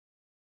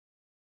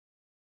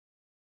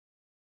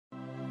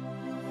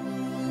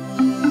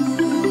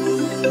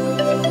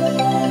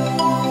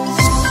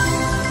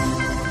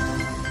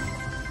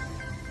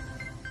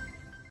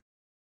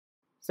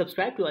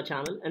Subscribe to our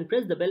channel and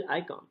press the bell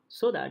icon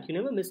so that you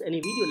never miss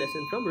any video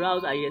lesson from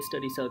Rao's IAS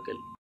Study Circle.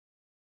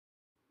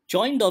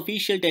 Join the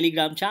official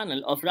Telegram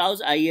channel of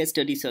Rao's IAS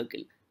Study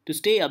Circle to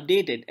stay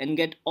updated and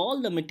get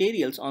all the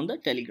materials on the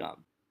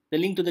Telegram. The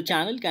link to the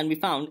channel can be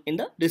found in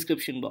the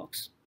description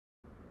box.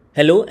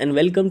 Hello and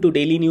welcome to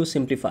Daily News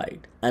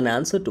Simplified, an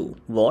answer to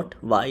what,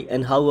 why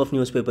and how of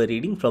newspaper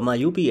reading from our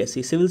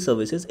UPSC Civil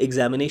Services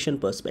examination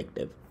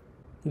perspective.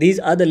 These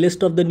are the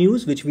list of the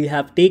news which we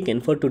have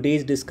taken for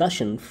today's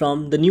discussion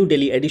from the New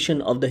Delhi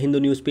edition of the Hindu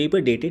newspaper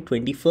dated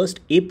 21st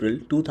April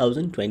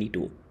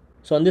 2022.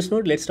 So on this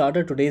note, let's start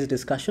our today's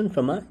discussion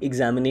from our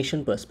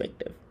examination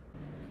perspective.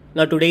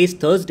 Now today is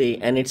Thursday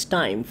and it's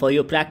time for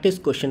your practice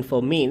question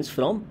for mains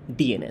from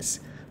DNS.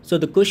 So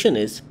the question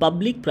is,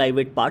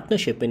 public-private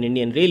partnership in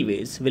Indian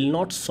Railways will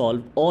not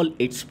solve all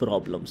its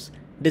problems.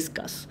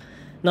 Discuss.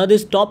 Now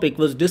this topic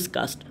was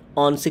discussed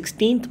on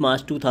 16th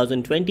March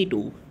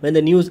 2022 when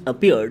the news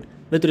appeared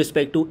with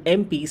respect to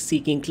MPs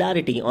seeking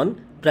clarity on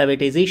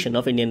privatization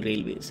of Indian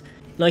Railways.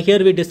 Now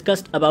here we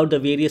discussed about the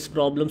various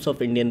problems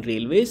of Indian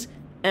Railways,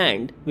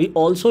 and we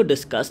also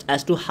discussed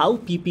as to how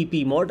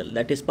PPP model,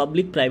 that is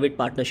public-private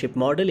partnership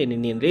model in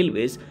Indian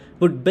Railways,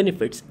 would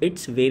benefit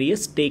its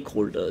various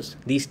stakeholders.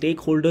 These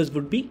stakeholders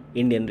would be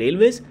Indian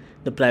Railways,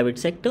 the private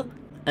sector,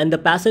 and the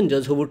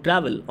passengers who would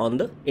travel on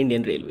the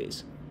Indian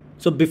Railways.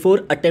 So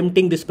before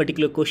attempting this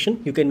particular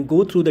question, you can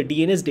go through the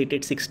DNS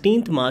dated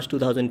 16th March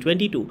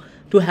 2022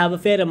 to have a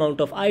fair amount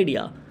of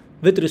idea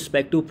with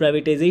respect to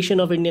privatization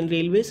of Indian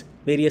Railways,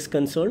 various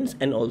concerns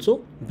and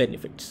also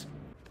benefits.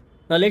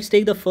 Now let's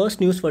take the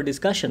first news for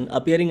discussion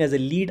appearing as a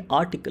lead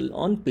article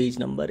on page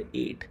number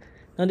 8.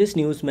 Now this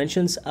news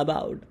mentions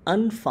about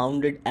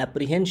unfounded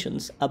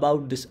apprehensions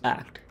about this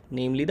act,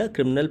 namely the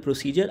Criminal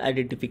Procedure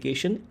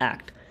Identification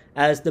Act,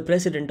 as the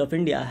President of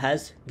India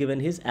has given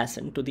his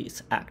assent to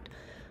this act.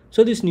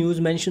 So this news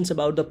mentions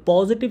about the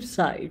positive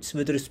sides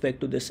with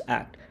respect to this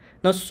act.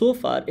 Now so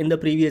far in the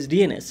previous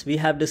DNS, we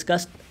have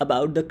discussed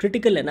about the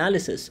critical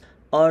analysis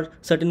or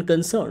certain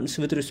concerns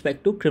with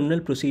respect to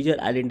Criminal Procedure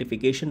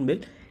Identification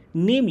Bill,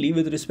 namely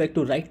with respect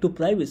to right to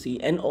privacy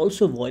and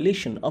also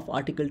violation of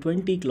Article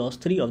 20 Clause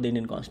 3 of the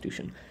Indian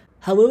Constitution.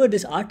 However,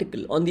 this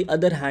article on the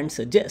other hand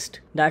suggests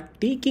that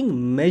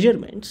taking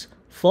measurements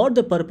for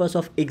the purpose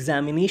of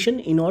examination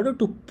in order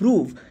to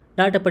prove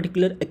that a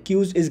particular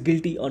accused is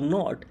guilty or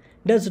not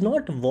does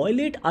not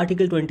violate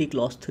Article 20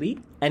 Clause 3,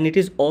 and it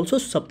is also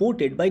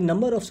supported by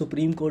number of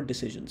Supreme Court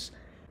decisions.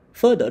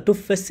 Further, to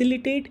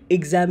facilitate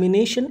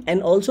examination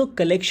and also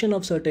collection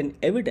of certain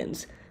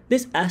evidence,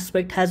 this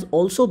aspect has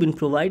also been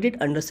provided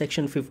under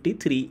Section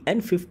 53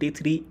 and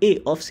 53A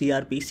of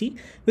CRPC,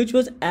 which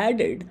was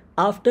added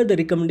after the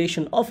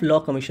recommendation of Law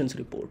Commission's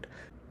report.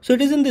 So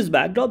it is in this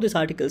backdrop this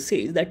article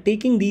says that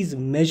taking these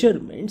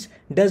measurements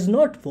does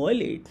not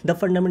violate the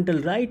fundamental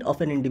right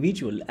of an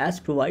individual as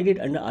provided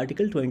under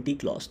Article 20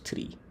 Clause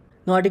 3.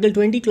 Now Article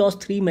 20 Clause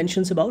 3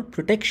 mentions about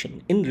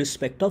protection in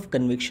respect of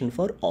conviction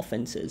for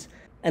offences.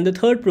 And the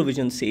third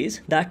provision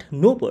says that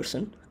no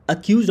person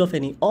accused of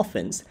any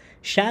offence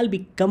shall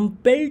be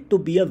compelled to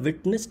be a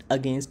witness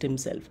against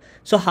himself.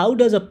 So how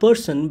does a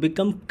person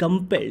become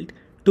compelled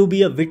to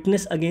be a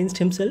witness against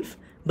himself?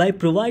 By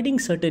providing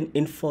certain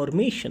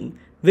information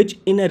which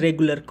in a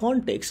regular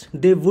context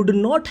they would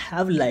not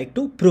have liked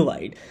to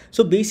provide.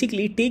 So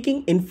basically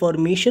taking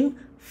information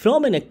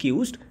from an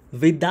accused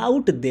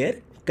without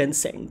their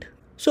consent.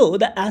 So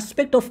the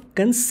aspect of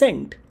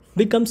consent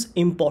becomes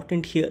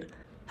important here.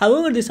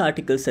 However, this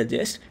article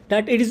suggests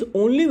that it is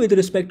only with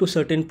respect to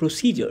certain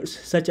procedures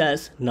such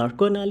as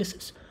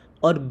narcoanalysis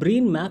or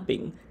brain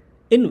mapping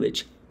in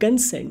which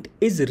consent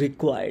is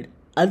required.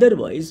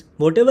 Otherwise,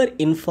 whatever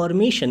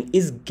information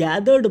is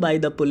gathered by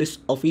the police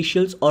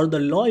officials or the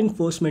law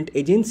enforcement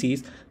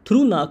agencies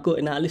through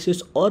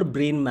narcoanalysis or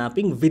brain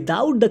mapping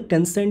without the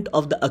consent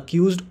of the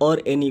accused or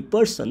any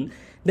person,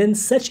 then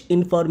such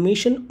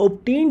information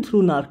obtained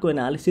through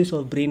narcoanalysis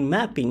or brain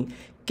mapping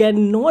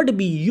cannot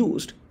be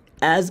used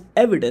as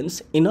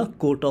evidence in a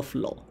court of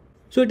law.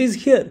 So it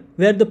is here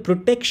where the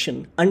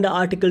protection under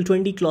Article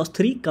 20 Clause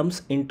 3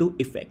 comes into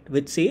effect,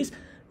 which says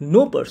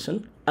no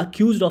person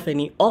accused of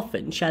any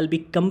offence shall be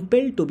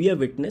compelled to be a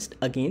witness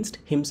against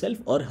himself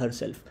or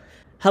herself.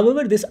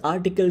 However, this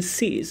article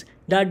says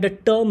that the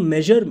term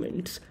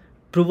measurements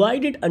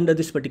provided under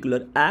this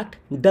particular act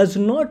does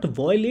not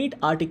violate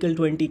Article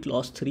 20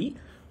 Clause 3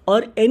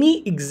 or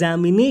any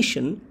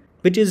examination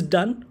which is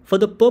done for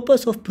the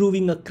purpose of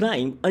proving a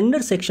crime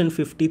under Section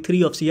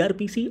 53 of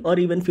CRPC or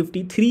even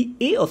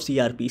 53A of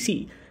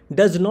CRPC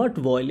does not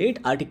violate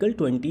Article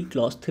 20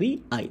 Clause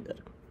 3 either.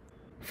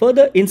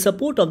 Further, in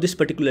support of this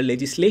particular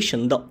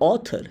legislation, the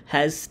author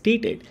has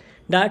stated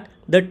that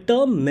the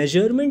term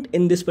measurement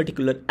in this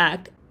particular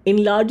act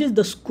enlarges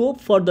the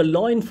scope for the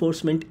law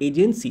enforcement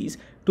agencies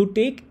to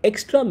take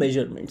extra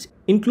measurements,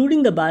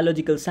 including the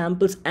biological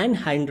samples and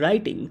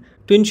handwriting,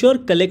 to ensure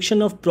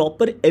collection of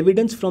proper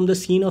evidence from the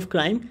scene of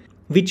crime,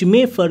 which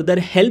may further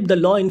help the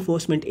law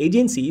enforcement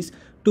agencies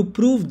to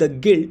prove the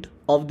guilt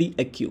of the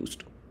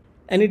accused.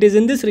 And it is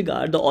in this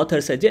regard the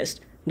author suggests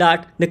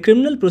that the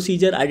Criminal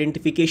Procedure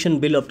Identification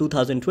Bill of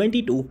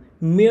 2022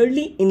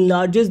 merely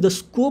enlarges the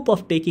scope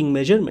of taking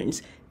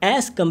measurements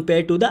as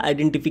compared to the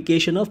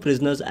Identification of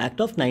Prisoners Act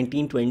of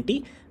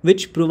 1920,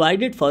 which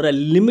provided for a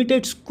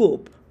limited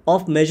scope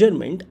of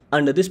measurement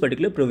under this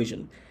particular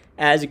provision.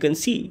 As you can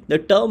see, the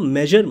term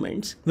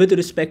measurements with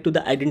respect to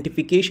the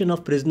Identification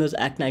of Prisoners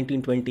Act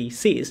 1920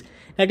 says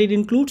that it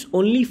includes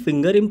only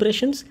finger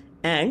impressions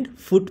and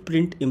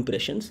footprint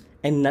impressions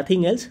and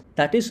nothing else,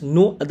 that is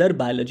no other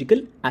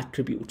biological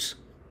attributes.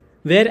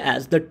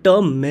 Whereas the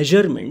term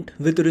measurement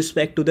with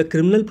respect to the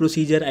Criminal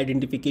Procedure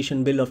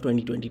Identification Bill of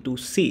 2022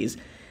 says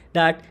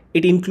that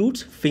it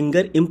includes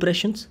finger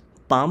impressions,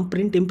 palm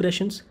print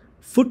impressions,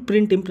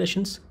 footprint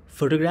impressions,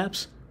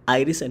 photographs,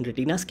 iris and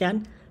retina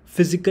scan,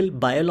 physical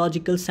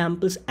biological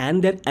samples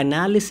and their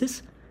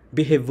analysis,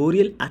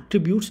 behavioral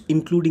attributes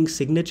including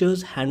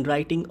signatures,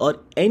 handwriting or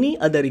any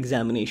other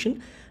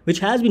examination which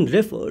has been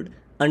referred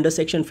under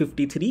section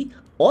 53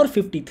 or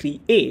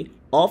 53A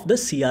of the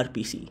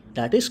CRPC,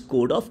 that is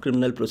Code of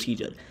Criminal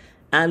Procedure.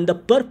 And the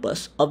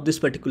purpose of this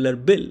particular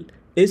bill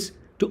is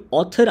to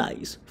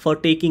authorize for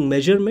taking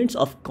measurements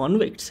of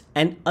convicts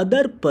and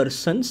other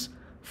persons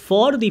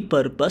for the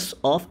purpose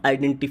of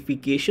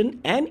identification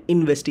and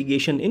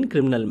investigation in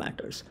criminal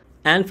matters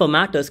and for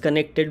matters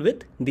connected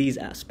with these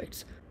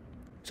aspects.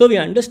 So we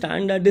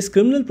understand that this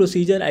Criminal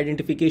Procedure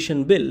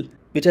Identification Bill,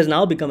 which has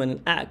now become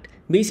an act,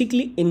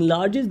 basically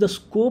enlarges the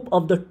scope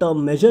of the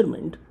term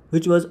measurement,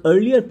 which was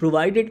earlier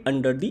provided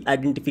under the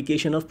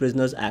Identification of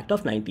Prisoners Act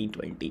of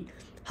 1920.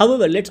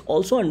 However, let's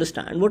also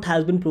understand what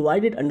has been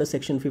provided under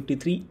section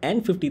 53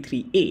 and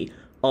 53A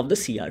of the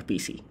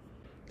CRPC.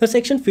 Now,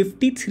 section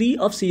 53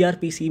 of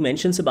CRPC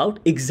mentions about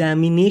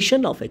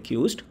examination of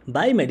accused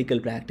by medical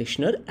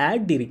practitioner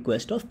at the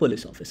request of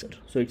police officer.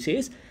 So it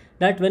says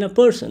that when a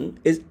person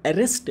is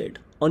arrested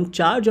on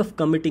charge of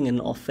committing an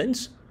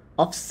offense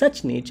of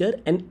such nature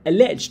and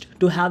alleged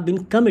to have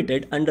been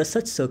committed under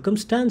such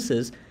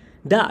circumstances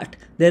that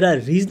there are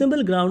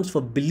reasonable grounds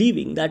for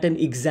believing that an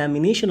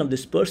examination of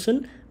this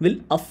person will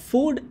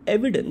afford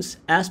evidence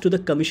as to the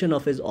commission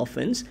of his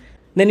offense,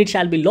 then it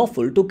shall be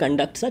lawful to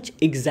conduct such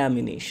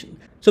examination.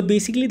 So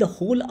basically the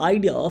whole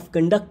idea of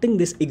conducting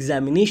this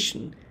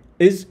examination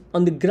is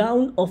on the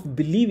ground of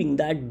believing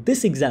that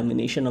this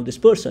examination of this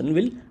person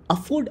will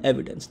afford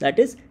evidence, that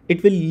is,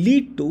 it will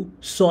lead to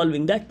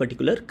solving that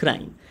particular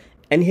crime.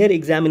 And here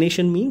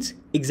examination means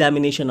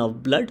examination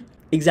of blood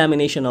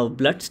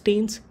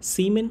stains,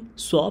 semen,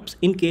 swabs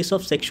in case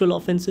of sexual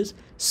offenses,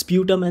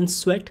 sputum and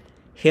sweat,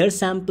 hair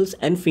samples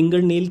and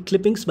fingernail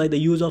clippings by the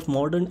use of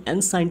modern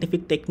and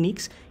scientific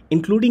techniques,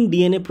 including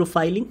DNA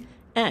profiling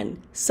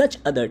and such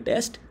other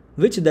tests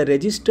which the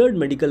registered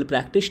medical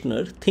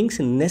practitioner thinks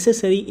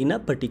necessary in a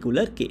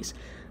particular case.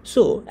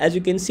 So, as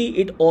you can see,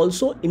 it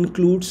also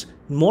includes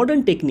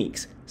modern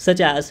techniques such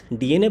as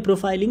DNA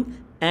profiling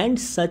and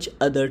such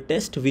other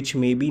tests which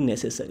may be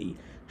necessary.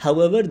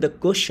 However, the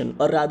question,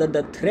 or rather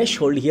the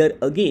threshold here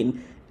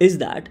again, is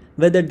that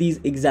whether these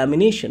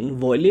examination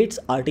violates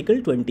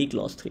Article 20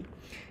 Clause 3.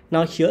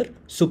 Now here,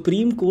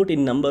 Supreme Court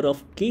in number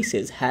of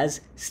cases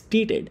has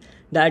stated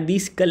that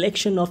these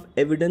collection of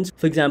evidence,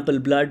 for example,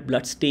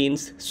 blood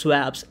stains,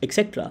 swabs,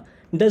 etc.,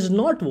 does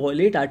not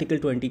violate Article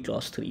 20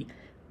 Clause 3.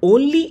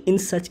 Only in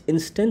such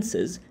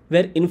instances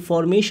where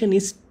information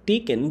is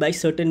taken by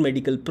certain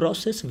medical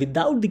process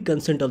without the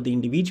consent of the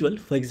individual,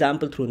 for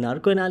example through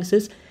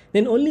narcoanalysis,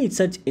 then only in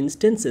such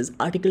instances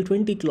Article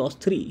 20 Clause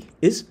 3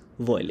 is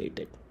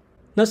violated.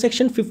 Now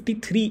section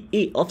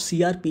 53A of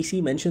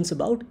CRPC mentions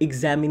about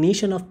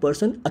examination of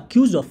person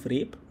accused of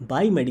rape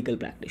by medical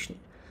practitioner.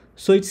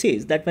 So it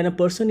says that when a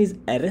person is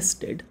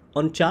arrested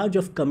on charge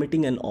of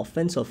committing an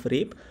offense of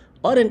rape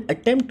or an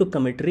attempt to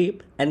commit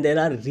rape and there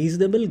are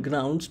reasonable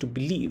grounds to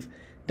believe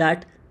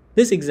that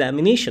this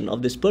examination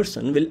of this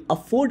person will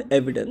afford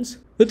evidence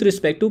with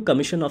respect to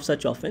commission of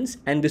such offense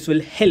and this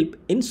will help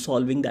in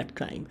solving that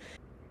crime.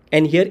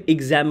 And here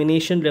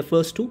examination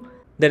refers to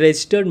the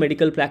registered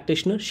medical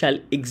practitioner shall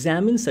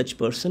examine such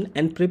person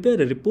and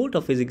prepare a report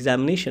of his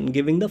examination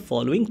giving the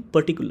following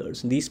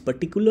particulars. These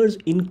particulars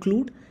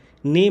include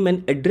name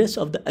and address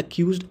of the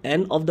accused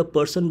and of the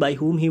person by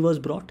whom he was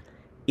brought,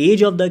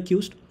 age of the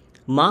accused,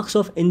 marks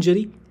of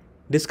injury,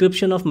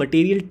 description of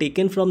material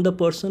taken from the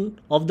person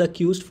of the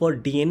accused for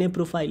DNA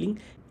profiling,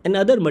 and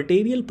other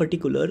material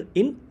particular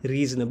in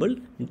reasonable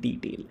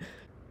detail.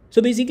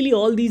 So basically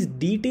all these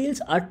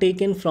details are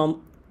taken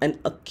from an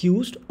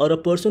accused or a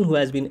person who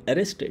has been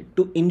arrested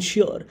to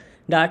ensure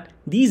that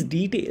these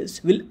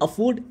details will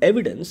afford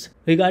evidence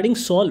regarding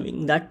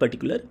solving that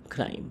particular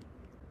crime.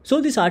 So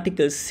this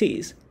article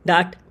says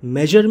that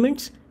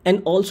measurements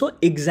and also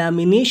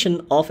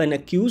examination of an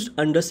accused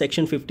under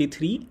section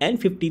 53 and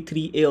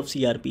 53A of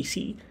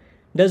CRPC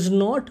does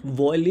not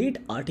violate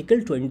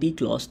Article 20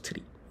 Clause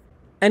 3.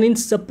 And in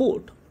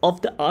support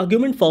of the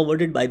argument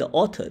forwarded by the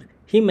author,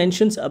 he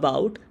mentions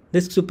about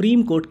this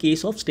Supreme Court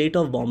case of State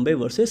of Bombay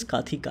versus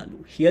Kathi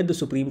Kalu. Here the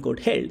Supreme Court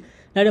held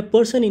that a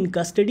person in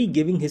custody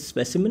giving his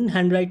specimen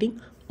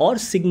handwriting or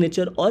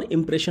signature or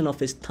impression of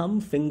his thumb,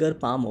 finger,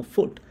 palm or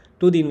foot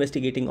to the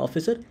investigating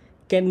officer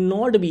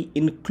cannot be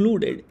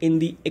included in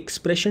the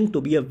expression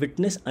to be a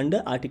witness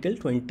under Article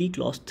 20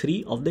 Clause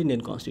 3 of the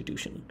Indian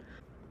Constitution.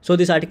 So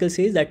this article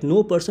says that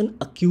no person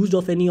accused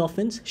of any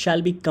offence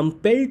shall be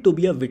compelled to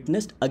be a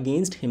witness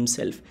against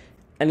himself.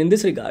 And in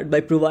this regard,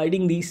 by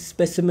providing the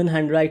specimen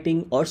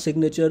handwriting or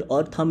signature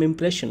or thumb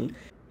impression,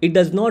 it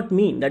does not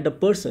mean that the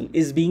person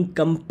is being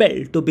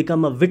compelled to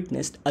become a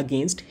witness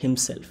against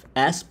himself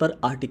as per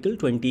Article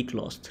 20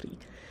 Clause 3.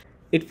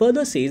 It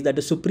further says that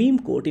the Supreme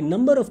Court in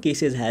number of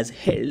cases has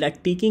held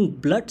that taking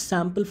blood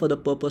sample for the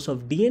purpose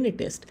of DNA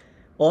test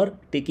or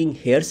taking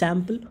hair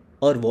sample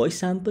or voice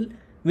sample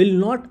will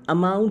not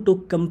amount to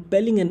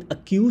compelling an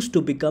accused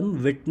to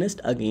become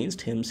witnessed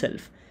against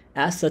himself,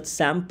 as such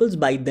samples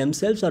by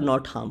themselves are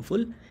not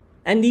harmful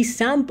and these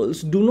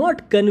samples do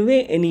not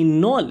convey any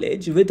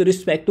knowledge with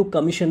respect to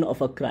commission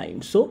of a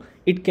crime. So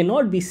it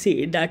cannot be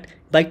said that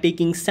by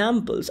taking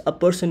samples a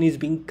person is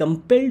being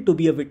compelled to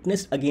be a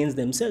witness against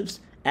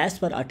themselves as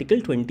per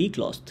Article 20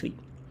 Clause 3.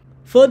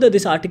 Further,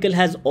 this article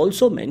has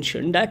also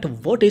mentioned that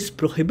what is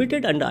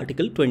prohibited under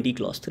Article 20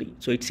 Clause 3.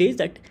 So it says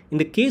that in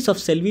the case of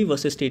Selvi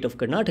versus State of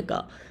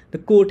Karnataka, the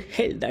court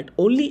held that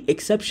only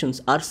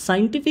exceptions are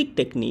scientific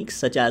techniques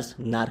such as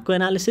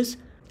narcoanalysis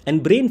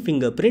and brain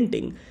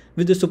fingerprinting,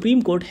 which the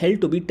Supreme Court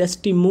held to be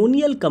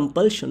testimonial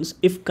compulsions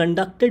if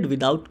conducted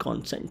without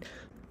consent.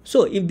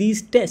 So if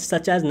these tests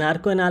such as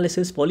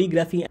narcoanalysis,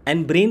 polygraphy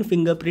and brain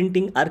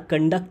fingerprinting are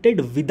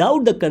conducted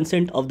without the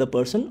consent of the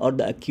person or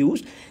the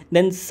accused,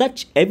 then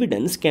such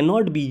evidence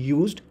cannot be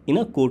used in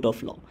a court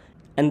of law.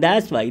 And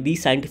that's why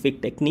these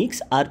scientific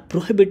techniques are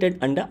prohibited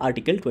under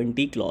Article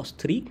 20 Clause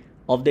 3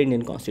 of the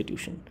Indian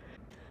Constitution.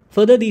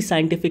 Further, these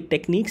scientific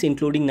techniques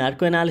including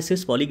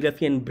narcoanalysis,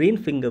 polygraphy and brain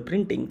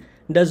fingerprinting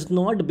does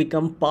not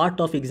become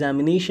part of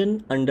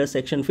examination under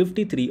Section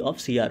 53 of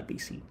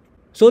CRPC.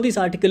 So this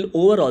article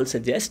overall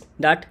suggests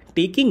that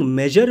taking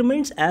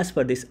measurements as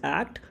per this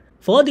act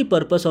for the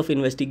purpose of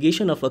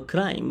investigation of a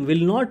crime will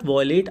not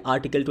violate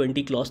Article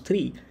 20 Clause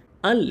 3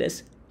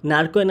 unless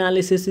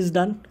narcoanalysis is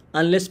done,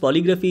 unless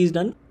polygraphy is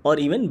done or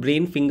even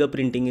brain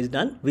fingerprinting is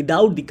done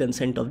without the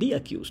consent of the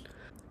accused.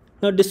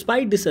 Now,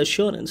 despite this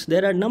assurance,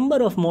 there are a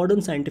number of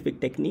modern scientific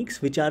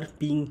techniques which are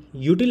being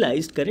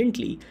utilized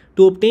currently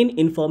to obtain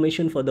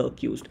information for the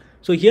accused.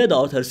 So here the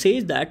author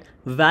says that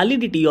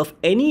validity of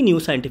any new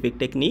scientific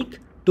technique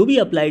to be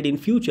applied in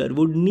future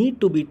would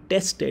need to be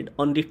tested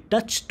on the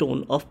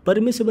touchstone of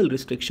permissible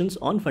restrictions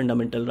on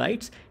fundamental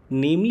rights,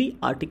 namely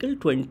Article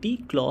 20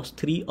 Clause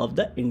 3 of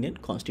the Indian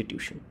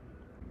Constitution.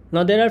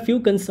 Now there are few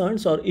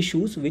concerns or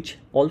issues which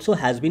also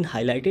has been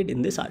highlighted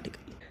in this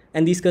article.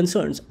 And these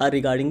concerns are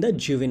regarding the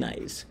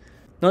juveniles.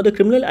 Now, the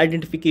Criminal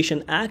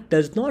Identification Act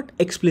does not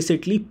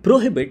explicitly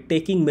prohibit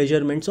taking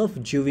measurements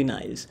of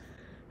juveniles.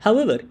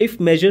 However, if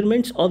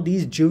measurements of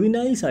these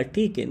juveniles are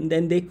taken,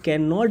 then they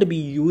cannot be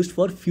used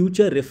for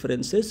future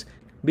references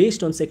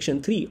based on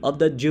Section 3 of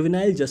the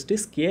Juvenile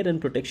Justice, Care and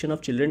Protection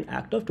of Children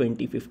Act of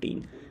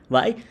 2015.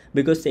 Why?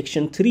 Because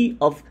Section 3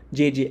 of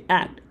JJ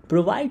Act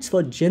provides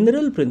for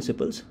general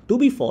principles to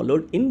be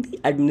followed in the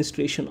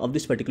administration of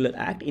this particular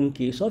act in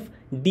case of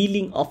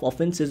dealing of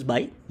offences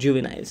by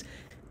juveniles.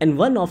 And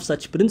one of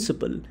such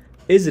principle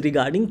is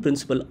regarding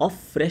principle of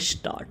fresh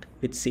start,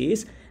 which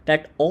says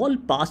that all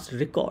past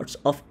records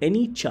of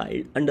any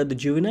child under the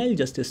juvenile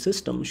justice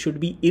system should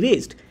be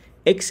erased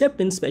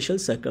except in special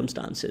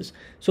circumstances.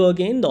 So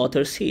again, the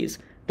author says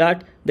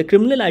that the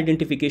Criminal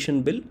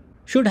Identification Bill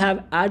should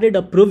have added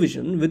a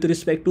provision with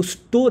respect to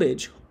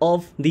storage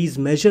of these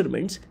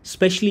measurements,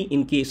 especially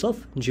in case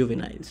of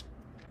juveniles.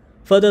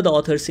 Further, the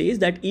author says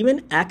that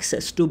even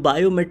access to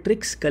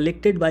biometrics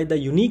collected by the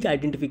Unique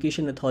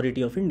Identification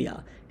Authority of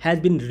India has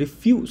been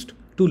refused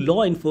to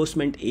law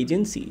enforcement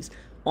agencies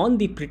on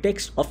the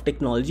pretext of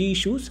technology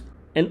issues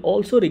and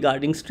also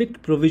regarding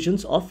strict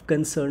provisions of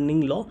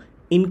concerning law,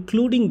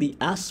 including the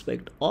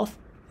aspect of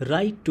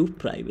right to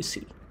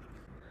privacy.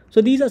 So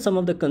these are some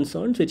of the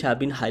concerns which have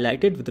been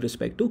highlighted with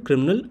respect to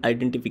Criminal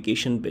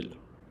Identification Bill.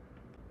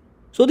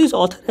 So this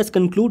author has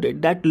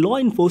concluded that law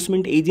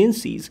enforcement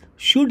agencies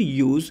should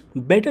use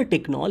better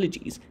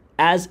technologies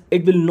as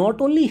it will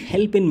not only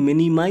help in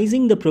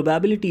minimizing the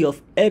probability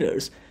of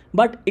errors,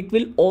 but it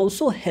will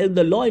also help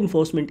the law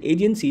enforcement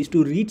agencies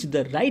to reach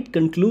the right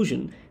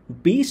conclusion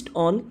based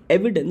on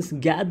evidence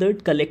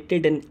gathered,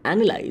 collected and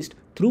analyzed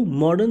through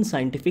modern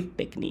scientific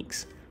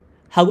techniques.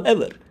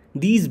 However,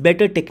 these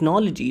better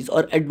technologies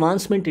or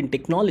advancement in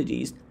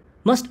technologies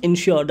must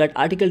ensure that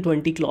Article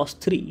 20 Clause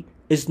 3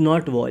 is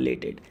not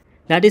violated.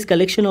 That is,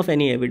 collection of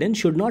any evidence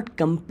should not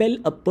compel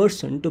a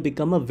person to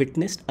become a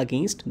witness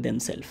against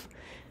themselves.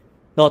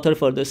 The author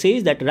further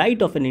says that right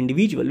of an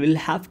individual will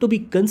have to be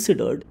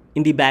considered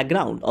in the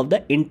background of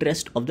the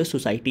interest of the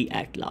society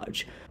at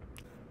large.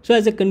 So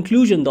as a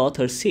conclusion, the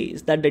author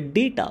says that the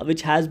data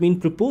which has been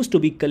proposed to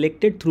be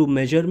collected through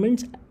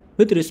measurements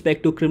with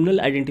respect to Criminal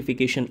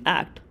Identification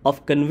Act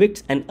of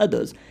convicts and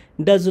others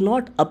does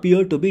not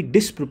appear to be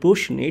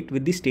disproportionate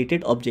with the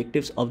stated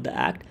objectives of the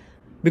Act,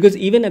 because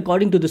even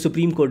according to the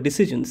Supreme Court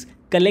decisions,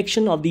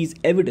 collection of these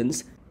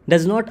evidence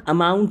does not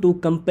amount to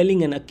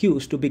compelling an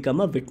accused to become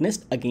a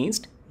witness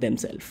against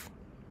themselves.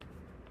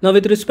 Now,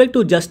 with respect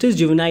to Justice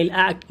Juvenile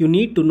Act, you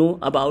need to know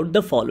about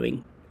the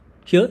following.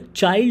 Here,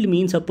 child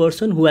means a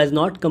person who has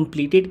not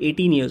completed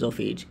 18 years of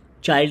age.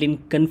 Child in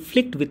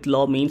conflict with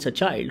law means a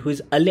child who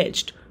is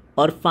alleged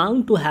or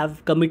found to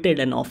have committed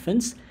an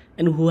offence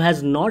and who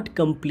has not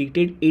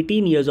completed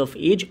 18 years of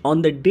age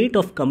on the date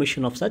of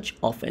commission of such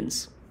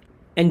offence.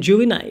 And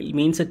juvenile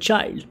means a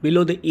child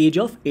below the age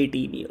of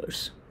 18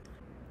 years.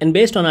 And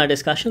based on our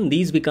discussion,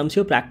 these becomes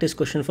your practice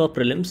question for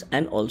prelims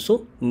and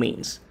also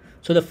mains.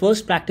 So the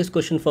first practice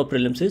question for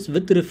prelims is,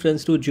 with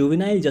reference to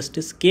Juvenile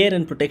Justice Care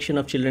and Protection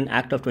of Children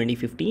Act of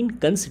 2015,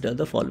 consider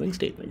the following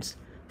statements.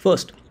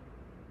 First,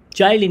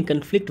 child in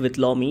conflict with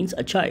law means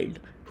a child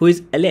who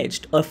is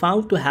alleged or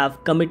found to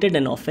have committed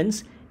an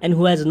offence and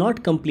who has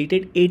not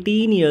completed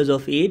 18 years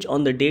of age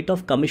on the date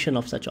of commission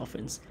of such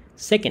offence.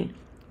 Second,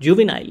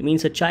 juvenile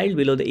means a child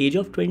below the age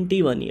of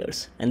 21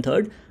 years. And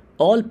third,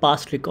 all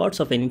past records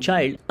of any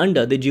child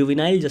under the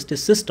juvenile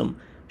justice system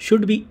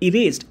should be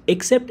erased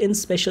except in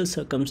special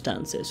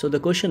circumstances. So the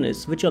question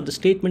is, which of the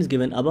statements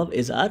given above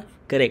are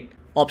correct?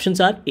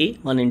 Options are A,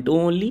 1 and 2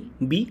 only,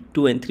 B,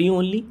 2 and 3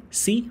 only,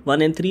 C,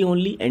 1 and 3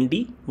 only, and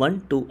D,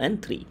 1, 2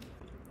 and 3.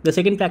 The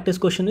second practice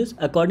question is,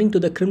 according to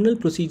the Criminal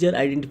Procedure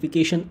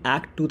Identification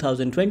Act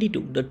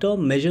 2022, the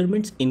term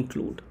measurements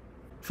include: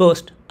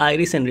 first,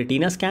 iris and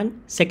retina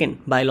scan; second,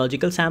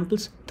 biological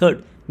samples;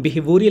 third,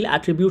 behavioral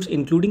attributes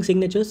including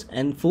signatures;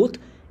 and fourth,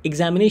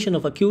 examination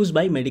of accused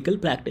by medical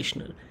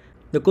practitioner.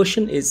 The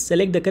question is,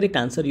 select the correct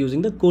answer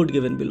using the code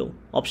given below.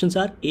 Options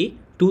are A,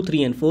 2,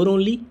 3 and 4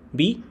 only,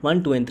 B,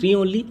 1, 2 and 3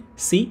 only,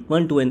 C,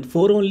 1, 2 and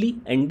 4 only,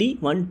 and D,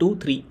 1, 2,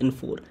 3 and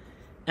 4.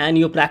 And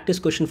your practice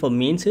question for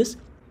mains is,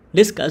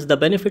 discuss the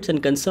benefits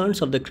and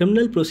concerns of the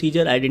Criminal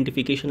Procedure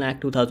Identification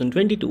Act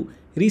 2022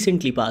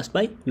 recently passed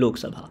by Lok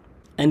Sabha.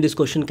 And this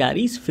question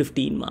carries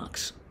 15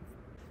 marks.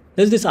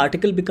 Thus, this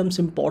article becomes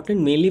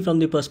important mainly from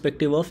the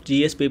perspective of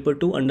GS Paper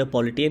 2 under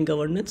Polity and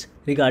Governance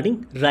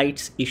regarding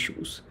rights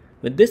issues.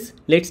 With this,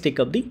 let's take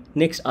up the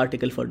next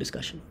article for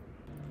discussion.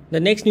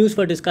 The next news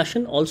for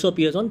discussion also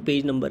appears on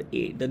page number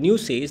 8. The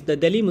news says the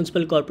Delhi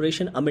Municipal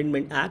Corporation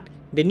Amendment Act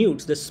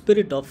denudes the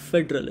spirit of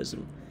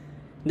federalism.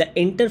 The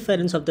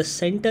interference of the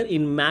centre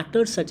in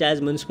matters such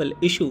as municipal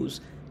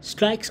issues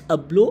strikes a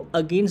blow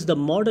against the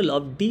model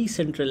of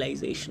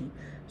decentralization.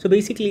 So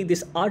basically,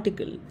 this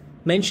article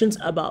mentions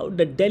about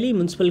the Delhi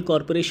Municipal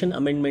Corporation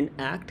Amendment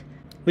Act,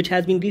 which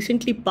has been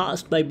recently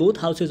passed by both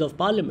houses of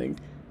parliament,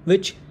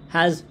 which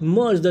has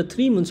merged the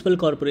three municipal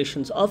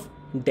corporations of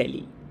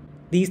Delhi.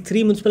 These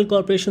three municipal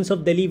corporations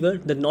of Delhi were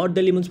the North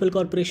Delhi Municipal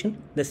Corporation,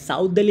 the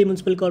South Delhi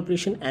Municipal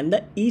Corporation, and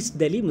the East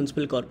Delhi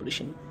Municipal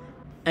Corporation.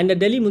 And the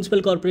Delhi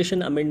Municipal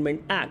Corporation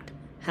Amendment Act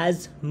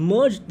has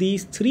merged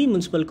these three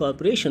municipal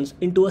corporations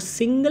into a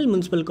single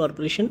municipal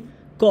corporation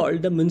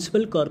called the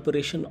Municipal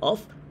Corporation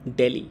of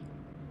Delhi.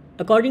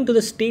 According to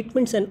the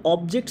statements and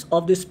objects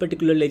of this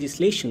particular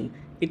legislation,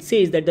 it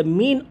says that the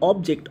main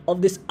object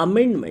of this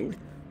amendment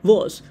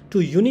was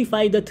to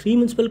unify the three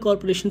municipal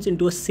corporations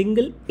into a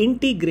single,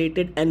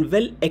 integrated and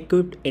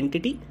well-equipped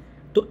entity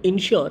to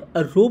ensure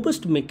a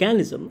robust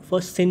mechanism for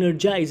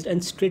synergized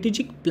and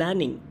strategic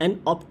planning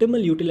and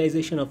optimal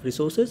utilization of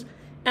resources,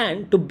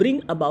 and to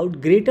bring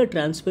about greater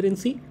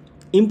transparency,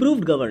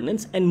 improved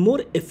governance and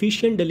more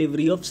efficient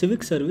delivery of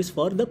civic service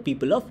for the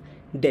people of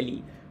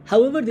Delhi.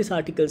 However, this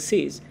article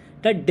says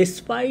that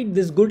despite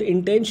this good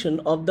intention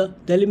of the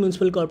Delhi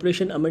Municipal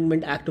Corporation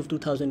Amendment Act of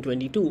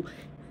 2022,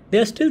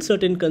 there are still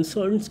certain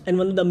concerns, and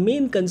one of the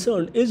main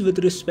concerns is with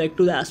respect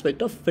to the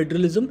aspect of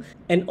federalism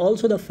and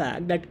also the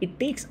fact that it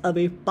takes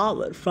away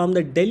power from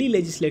the Delhi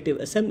Legislative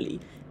Assembly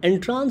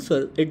and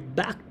transfers it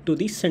back to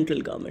the central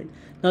government.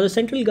 Now, the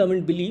central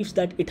government believes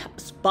that it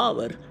has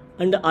power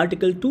under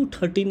Article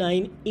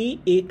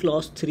 239AA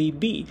Clause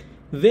 3B,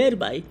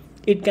 whereby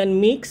it can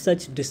make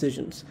such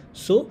decisions.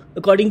 So,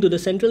 according to the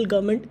central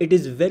government, it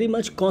is very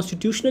much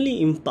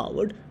constitutionally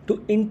empowered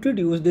to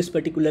introduce this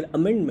particular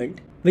amendment,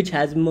 which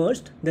has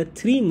merged the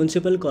three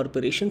municipal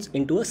corporations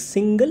into a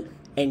single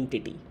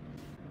entity.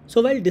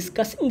 So, while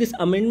discussing this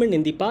amendment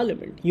in the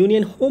Parliament,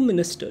 Union Home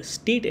Minister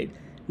stated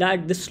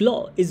that this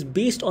law is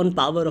based on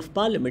power of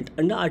Parliament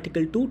under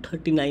Article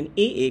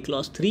 239AA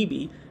Clause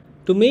 3B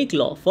to make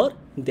law for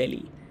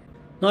Delhi.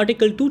 Now,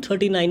 Article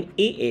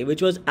 239AA,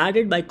 which was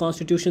added by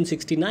Constitution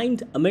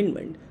 69th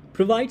Amendment,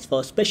 provides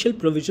for special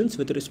provisions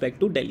with respect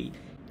to Delhi.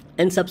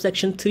 And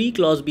subsection 3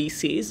 Clause B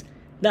says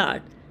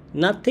that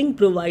nothing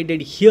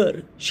provided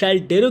here shall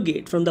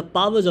derogate from the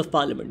powers of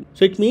Parliament.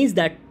 So it means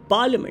that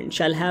Parliament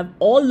shall have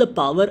all the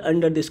power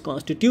under this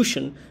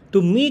Constitution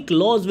to make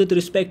laws with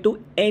respect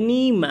to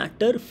any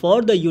matter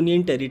for the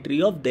Union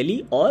Territory of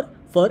Delhi or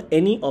for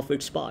any of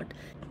its part.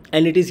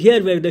 And it is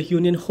here where the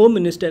Union Home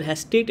Minister has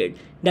stated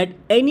that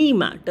any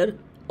matter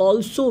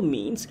also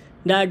means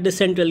that the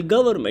central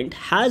government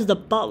has the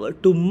power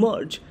to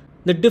merge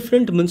the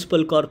different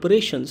municipal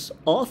corporations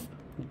of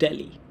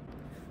Delhi.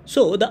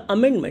 So the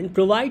amendment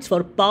provides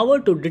for power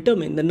to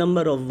determine the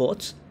number of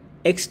votes,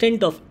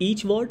 extent of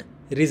each ward,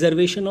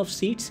 reservation of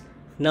seats,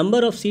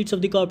 number of seats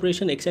of the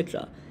corporation,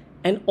 etc.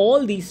 And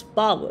all these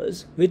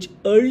powers, which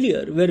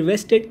earlier were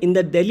vested in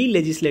the Delhi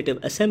Legislative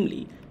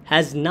Assembly,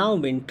 has now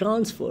been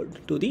transferred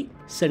to the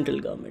central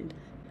government.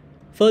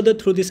 Further,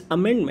 through this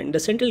amendment, the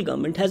central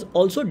government has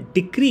also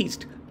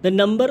decreased the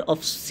number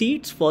of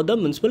seats for the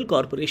Municipal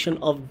Corporation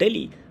of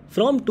Delhi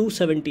from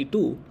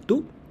 272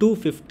 to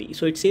 250.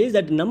 So it says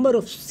that the number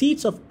of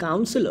seats of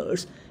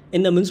councillors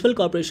in the Municipal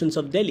Corporations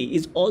of Delhi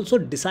is also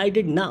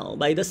decided now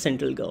by the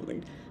central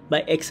government.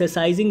 By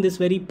exercising this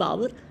very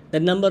power, the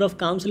number of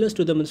councillors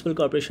to the Municipal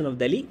Corporation of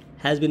Delhi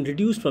has been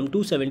reduced from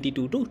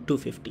 272 to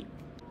 250.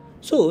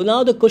 So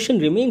now the question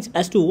remains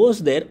as to, was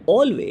there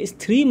always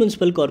 3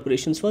 municipal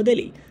corporations for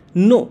Delhi?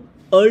 No.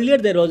 Earlier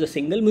there was a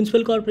single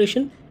municipal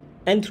corporation,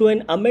 and through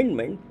an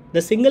amendment,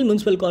 the single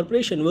municipal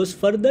corporation was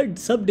further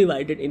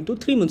subdivided into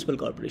 3 municipal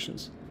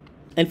corporations.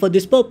 And for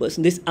this purpose,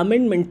 this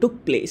amendment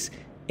took place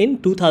in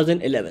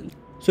 2011.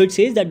 So it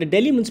says that the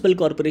Delhi Municipal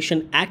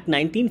Corporation Act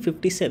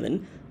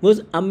 1957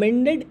 was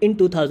amended in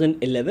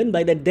 2011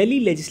 by the Delhi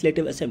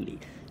Legislative Assembly.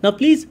 Now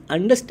please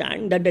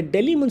understand that the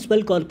Delhi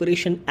Municipal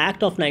Corporation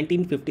Act of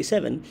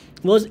 1957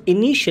 was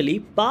initially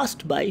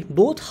passed by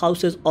both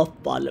houses of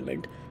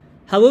parliament.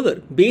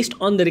 However, based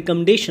on the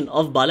recommendation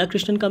of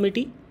Balakrishnan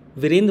Committee,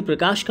 Virendra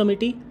Prakash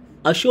Committee,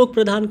 Ashok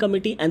Pradhan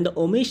Committee and the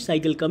Umesh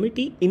Saigal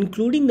Committee,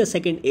 including the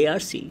second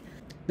ARC,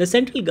 the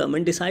central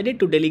government decided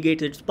to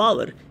delegate its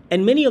power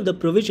and many of the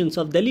provisions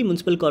of Delhi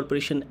Municipal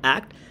Corporation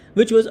Act,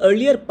 which was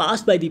earlier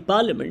passed by the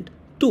parliament,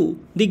 to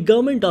the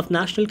Government of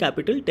National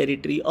Capital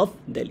Territory of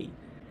Delhi.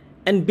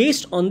 And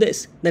based on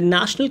this, the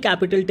National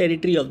Capital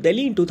Territory of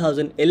Delhi in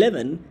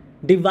 2011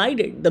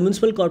 divided the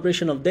Municipal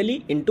Corporation of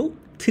Delhi into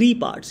 3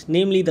 parts,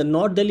 namely the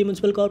North Delhi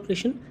Municipal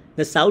Corporation,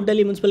 the South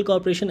Delhi Municipal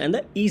Corporation and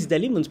the East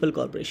Delhi Municipal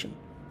Corporation.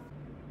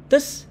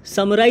 Thus,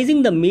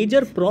 summarizing the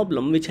major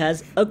problem which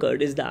has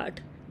occurred is that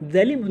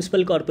Delhi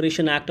Municipal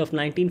Corporation Act of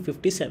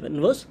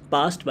 1957 was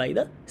passed by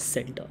the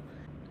centre.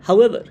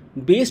 However,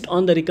 based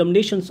on the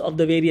recommendations of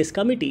the various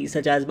committees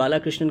such as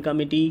Balakrishnan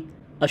Committee,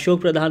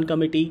 Ashok Pradhan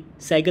Committee,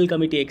 Saigal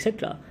Committee,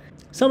 etc.,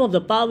 some of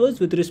the powers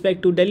with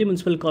respect to Delhi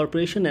Municipal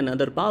Corporation and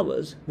other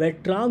powers were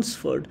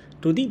transferred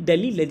to the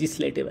Delhi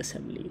Legislative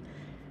Assembly.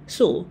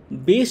 So,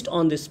 based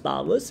on these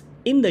powers,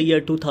 in the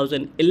year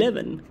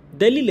 2011,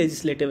 Delhi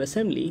Legislative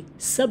Assembly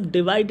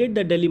subdivided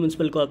the Delhi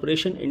Municipal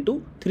Corporation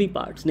into 3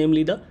 parts,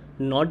 namely the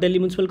North Delhi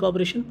Municipal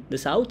Corporation, the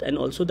South and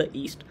also the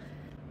East.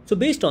 So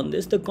based on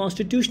this, the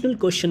constitutional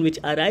question which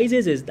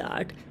arises is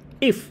that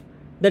if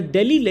the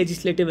Delhi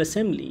Legislative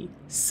Assembly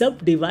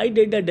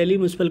subdivided the Delhi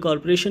Municipal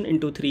Corporation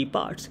into 3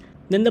 parts,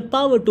 then the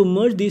power to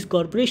merge these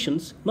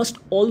corporations must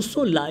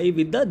also lie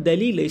with the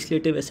Delhi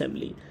Legislative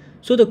Assembly.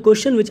 So the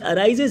question which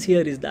arises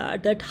here is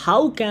that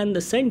how can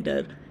the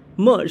centre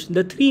merge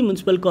the 3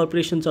 municipal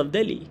corporations of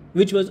Delhi,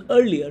 which was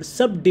earlier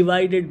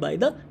subdivided by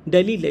the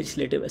Delhi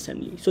Legislative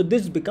Assembly. So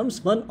this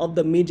becomes one of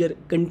the major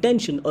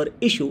contention or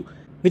issue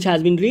which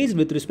has been raised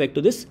with respect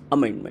to this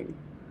amendment.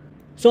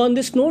 So on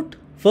this note,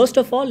 first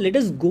of all, let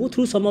us go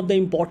through some of the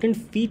important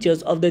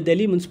features of the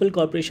Delhi Municipal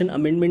Corporation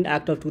Amendment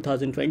Act of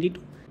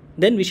 2022.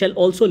 Then we shall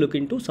also look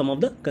into some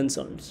of the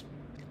concerns.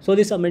 So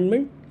this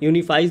amendment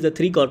unifies the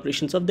 3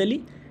 corporations of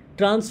Delhi,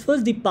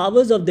 transfers the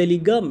powers of Delhi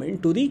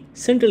government to the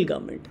central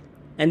government.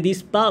 And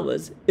these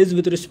powers is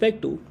with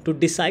respect to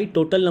decide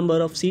total number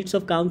of seats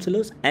of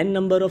councillors and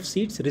number of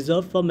seats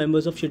reserved for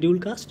members of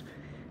scheduled caste,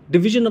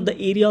 division of the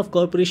area of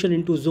corporation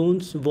into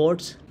zones,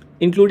 wards,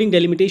 including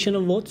delimitation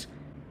of wards.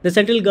 The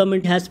central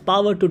government has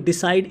power to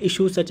decide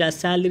issues such as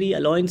salary,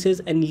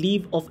 allowances and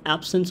leave of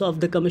absence of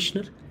the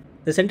commissioner.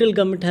 The central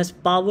government has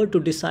power to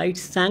decide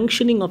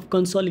sanctioning of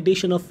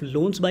consolidation of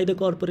loans by the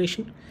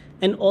corporation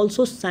and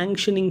also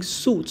sanctioning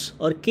suits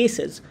or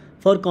cases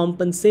for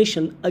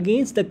compensation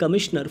against the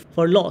commissioner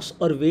for loss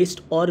or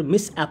waste or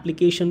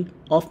misapplication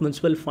of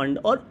municipal fund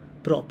or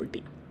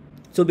property.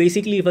 So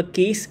basically, if a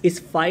case is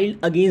filed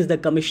against the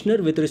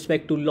commissioner with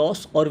respect to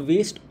loss or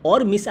waste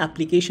or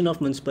misapplication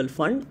of municipal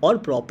fund or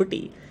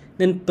property,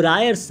 then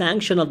prior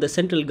sanction of the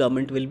central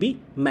government will be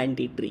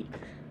mandatory.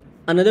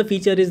 Another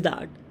feature is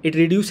that it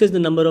reduces the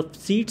number of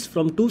seats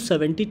from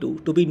 272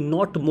 to be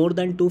not more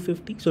than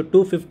 250. So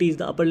 250 is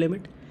the upper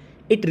limit.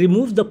 It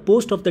removes the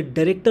post of the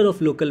director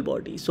of local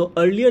bodies. So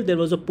earlier there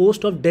was a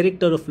post of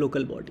director of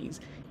local bodies,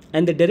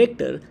 and the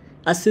director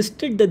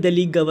assisted the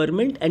Delhi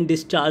government and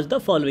discharged the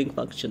following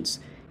functions.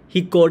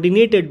 He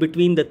coordinated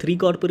between the 3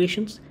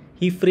 corporations.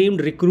 He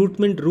framed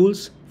recruitment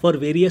rules for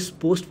various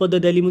posts for the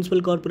Delhi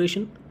Municipal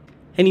Corporation.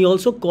 And he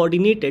also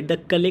coordinated the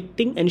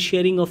collecting and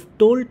sharing of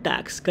toll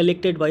tax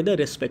collected by the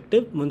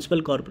respective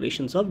municipal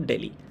corporations of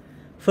Delhi.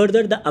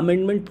 Further, the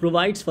amendment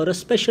provides for a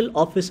special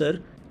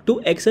officer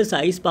to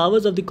exercise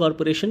powers of the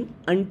corporation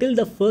until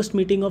the first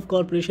meeting of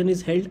corporation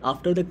is held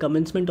after the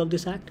commencement of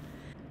this act.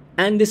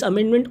 And this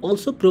amendment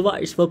also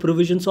provides for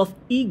provisions of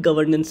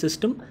e-governance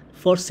system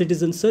for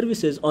citizen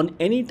services on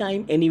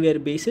anytime, anywhere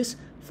basis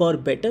for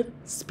better,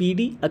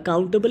 speedy,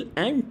 accountable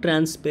and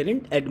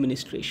transparent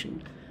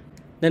administration.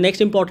 The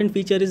next important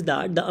feature is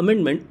that the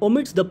amendment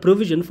omits the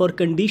provision for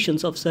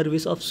conditions of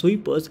service of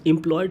sweepers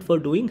employed for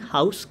doing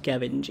house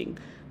scavenging.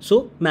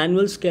 So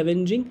manual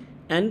scavenging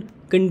and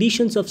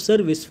conditions of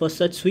service for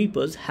such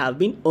sweepers have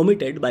been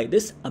omitted by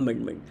this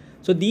amendment.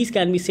 So these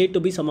can be said to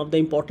be some of the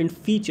important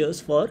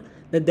features for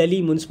the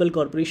Delhi Municipal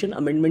Corporation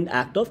Amendment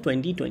Act of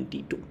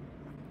 2022.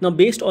 Now,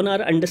 based on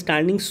our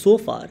understanding so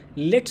far,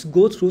 let's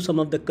go through some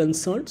of the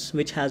concerns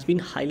which has been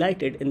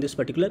highlighted in this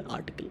particular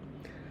article.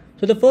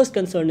 So the first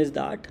concern is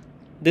that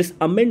this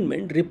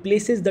amendment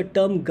replaces the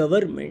term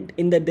government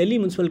in the Delhi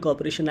Municipal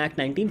Corporation Act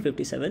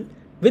 1957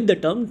 with the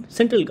term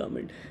central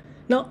government.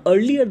 Now,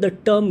 earlier the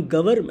term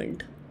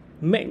government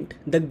meant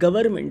the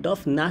government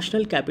of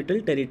National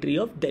Capital Territory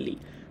of Delhi.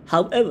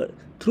 However,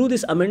 through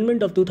this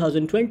amendment of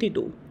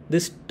 2022,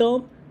 this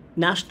term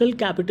National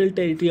Capital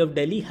Territory of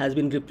Delhi has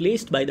been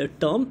replaced by the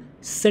term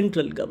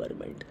central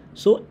government.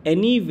 So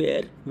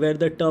anywhere where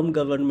the term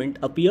government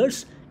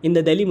appears in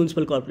the Delhi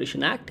Municipal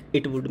Corporation Act,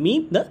 it would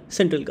mean the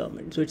central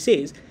government. So it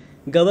says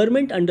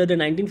government under the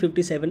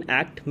 1957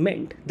 Act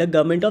meant the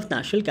government of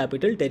National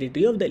Capital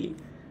Territory of Delhi.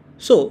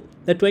 So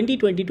the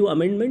 2022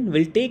 amendment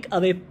will take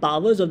away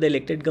powers of the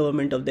elected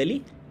government of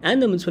Delhi, and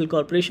the municipal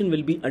corporation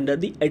will be under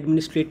the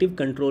administrative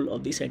control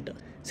of the centre,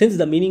 since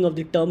the meaning of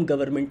the term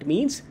government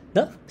means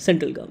the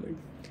central government.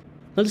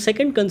 Now the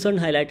second concern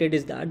highlighted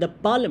is that the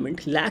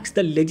parliament lacks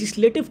the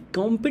legislative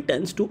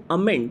competence to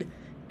amend,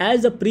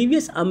 as the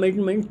previous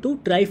amendment to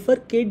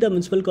trifurcate the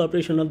Municipal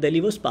Corporation of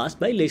Delhi was passed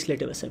by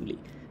Legislative Assembly.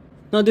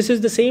 Now this is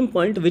the same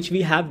point which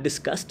we have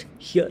discussed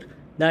here.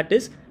 That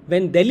is,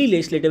 when Delhi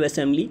Legislative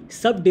Assembly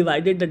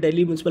subdivided the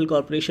Delhi Municipal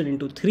Corporation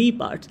into three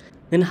parts,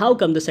 then how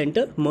come the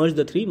centre merged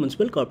the three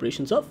municipal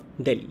corporations of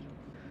Delhi?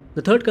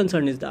 The third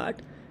concern is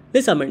that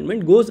this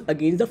amendment goes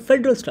against the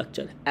federal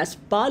structure, as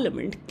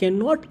Parliament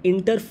cannot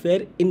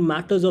interfere in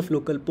matters of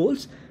local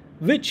polls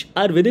which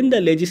are within the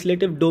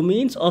legislative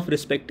domains of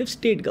respective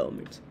state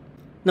governments.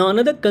 Now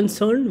another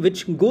concern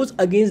which goes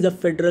against the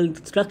federal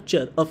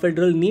structure or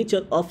federal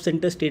nature of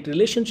centre-state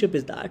relationship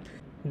is that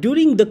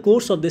during the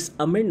course of this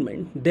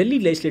amendment, Delhi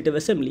Legislative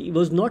Assembly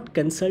was not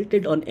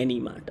consulted on any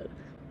matter.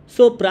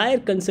 So prior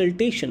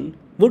consultation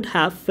would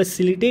have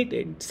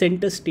facilitated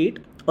centre-state,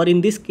 or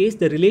in this case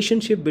the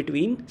relationship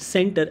between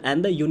centre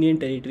and the Union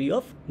Territory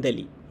of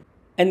Delhi.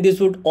 And this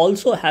would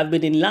also have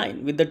been in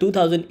line with the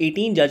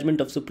 2018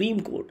 judgment of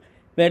Supreme Court,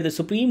 where the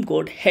Supreme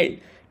Court held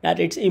that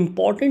it's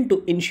important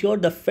to ensure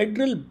the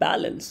federal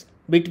balance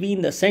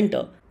between the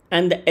centre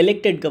and the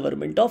elected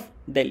government of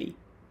Delhi.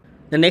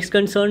 The next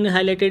concern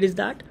highlighted is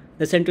that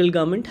the central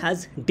government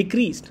has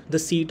decreased the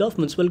seat of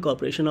Municipal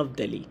Corporation of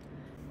Delhi.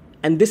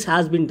 And this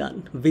has been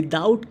done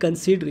without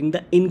considering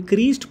the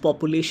increased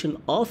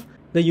population of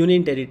the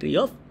Union Territory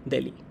of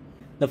Delhi.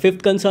 The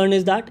fifth concern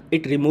is that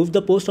it removed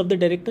the post of the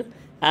director,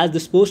 as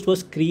this post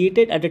was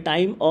created at a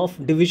time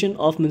of division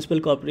of municipal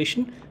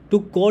corporation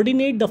to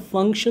coordinate the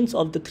functions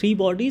of the three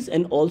bodies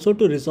and also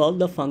to resolve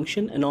the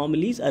function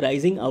anomalies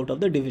arising out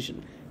of the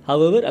division.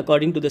 However,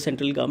 according to the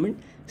central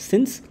government,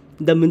 since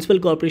the municipal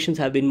corporations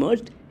have been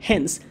merged,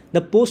 hence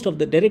the post of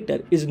the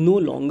director is no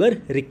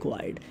longer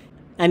required.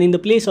 And in the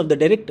place of the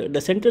director,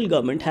 the central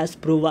government has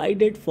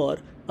provided for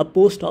a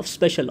post of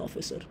special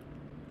officer.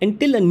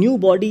 Until a new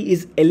body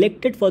is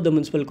elected for the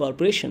municipal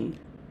corporation,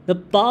 the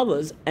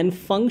powers and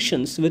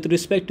functions with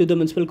respect to the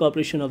Municipal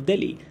Corporation of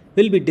Delhi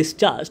will be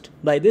discharged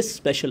by this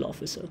special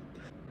officer.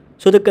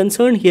 So the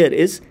concern here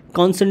is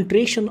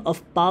concentration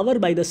of power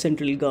by the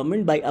central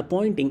government by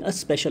appointing a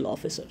special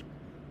officer.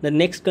 The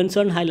next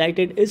concern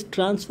highlighted is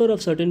transfer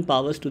of certain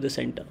powers to the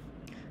centre.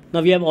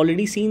 Now we have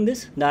already seen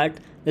this, that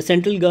the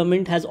central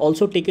government has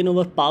also taken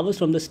over powers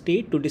from the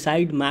state to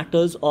decide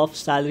matters of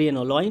salary and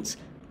allowance,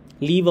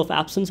 leave of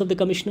absence of the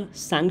commissioner,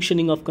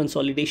 sanctioning of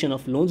consolidation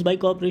of loans by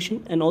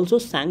corporation, and also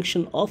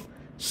sanction of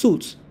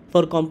suits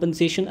for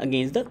compensation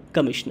against the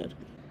commissioner.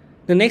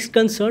 The next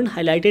concern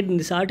highlighted in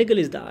this article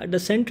is that the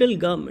central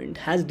government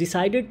has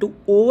decided to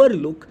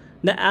overlook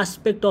the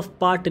aspect of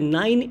Part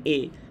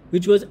 9A,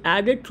 which was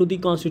added through the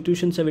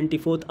Constitution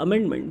 74th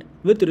Amendment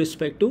with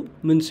respect to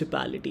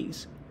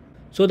municipalities.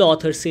 So the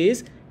author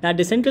says that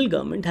the central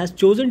government has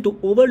chosen to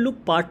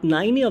overlook Part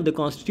 9A of the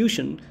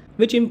Constitution,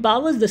 which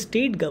empowers the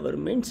state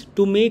governments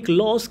to make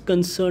laws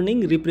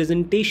concerning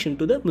representation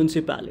to the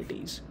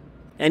municipalities.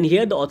 And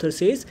here the author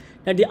says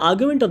that the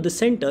argument of the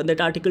centre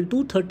that Article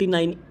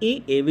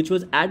 239AA, which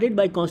was added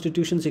by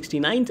Constitution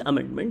 69th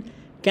Amendment,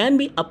 can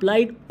be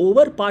applied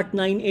over Part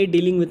 9A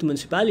dealing with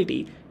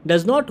municipality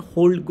does not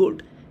hold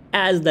good,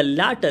 as the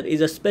latter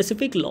is a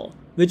specific law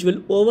which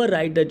will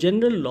override the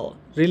general law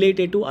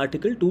related to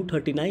Article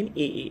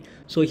 239AA.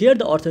 So here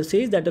the author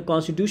says that the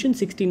Constitution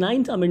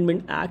 69th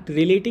Amendment Act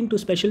relating to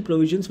special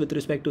provisions with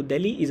respect to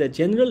Delhi is a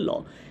general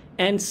law,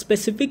 and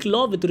specific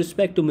law with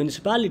respect to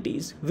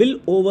municipalities will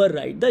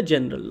override the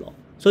general law.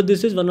 So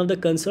this is one of the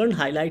concerns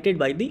highlighted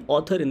by the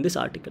author in this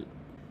article.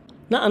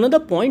 Now another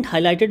point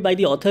highlighted by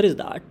the author is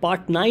that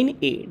Part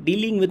 9A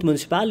dealing with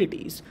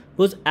municipalities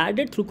was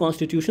added through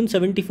Constitution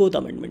 74th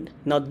Amendment.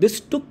 Now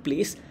this took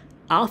place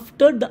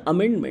after the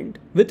amendment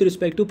with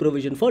respect to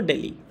provision for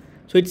Delhi.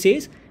 So it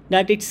says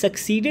that it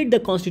succeeded the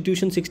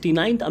Constitution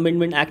 69th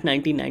Amendment Act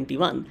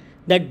 1991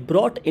 that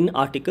brought in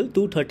Article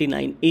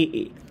 239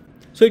 AA.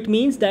 So it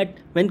means that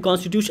when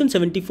Constitution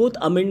 74th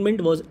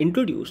Amendment was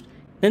introduced,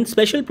 then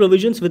special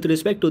provisions with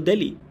respect to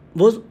Delhi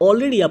was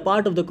already a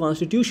part of the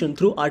Constitution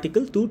through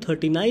Article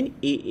 239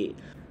 AA.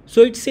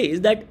 So it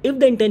says that if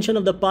the intention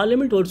of the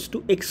Parliament was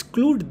to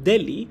exclude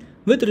Delhi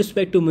with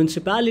respect to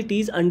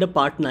municipalities under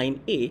Part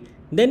 9A,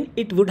 then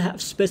it would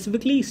have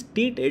specifically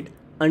stated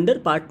under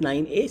Part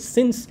 9A,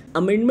 since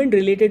amendment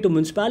related to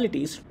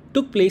municipalities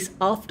took place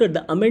after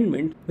the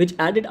amendment which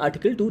added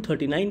Article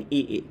 239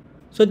 AA.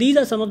 So these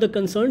are some of the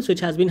concerns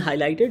which has been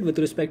highlighted with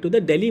respect to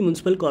the Delhi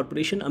Municipal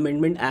Corporation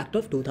Amendment Act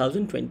of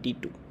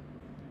 2022.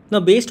 Now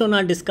based on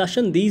our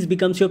discussion, these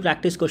becomes your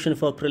practice question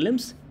for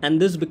prelims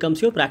and this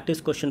becomes your practice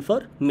question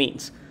for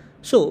mains.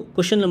 So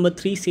question number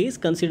 3 says,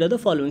 consider the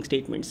following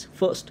statements.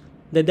 First,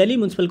 the Delhi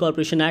Municipal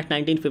Corporation Act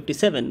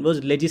 1957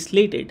 was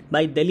legislated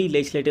by Delhi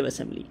Legislative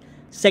Assembly.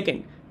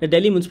 Second, the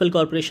Delhi Municipal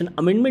Corporation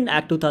Amendment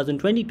Act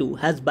 2022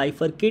 has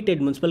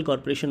bifurcated Municipal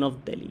Corporation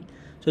of Delhi.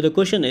 So the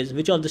question is,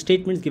 which of the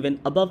statements given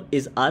above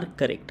are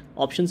correct?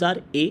 Options are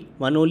A,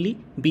 1 only,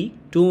 B,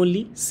 2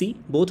 only, C,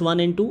 both 1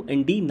 and 2,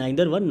 and D,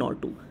 neither 1 nor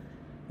 2.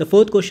 The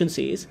fourth question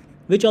says,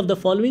 which of the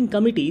following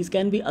committees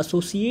can be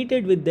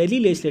associated with Delhi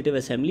Legislative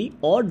Assembly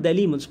or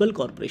Delhi Municipal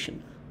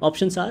Corporation?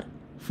 Options are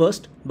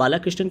first,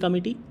 Balakrishnan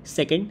Committee,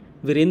 second,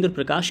 Virendra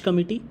Prakash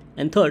Committee,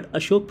 and third,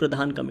 Ashok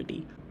Pradhan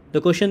Committee. The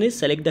question is,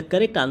 select the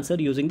correct answer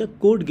using the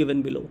code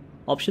given below.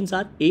 Options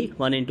are A,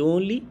 1 and 2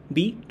 only,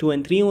 B, 2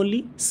 and 3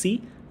 only,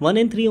 C, 1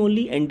 and 3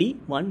 only, and D,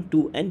 1,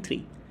 2 and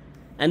 3.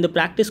 And the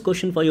practice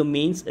question for your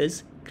mains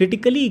is,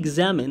 critically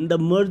examine the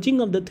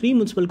merging of the 3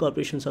 municipal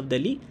corporations of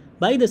Delhi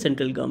by the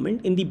central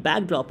government in the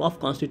backdrop of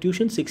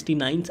Constitution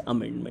 69th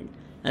Amendment.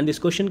 And this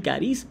question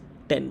carries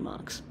 10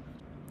 marks.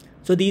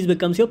 So these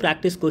becomes your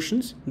practice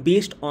questions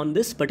based on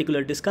this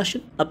particular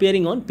discussion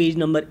appearing on page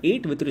number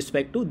 8 with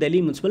respect to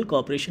Delhi Municipal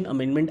Corporation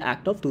Amendment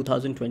Act of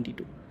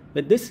 2022.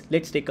 With this,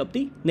 let's take up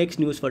the next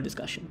news for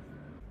discussion.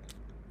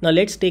 Now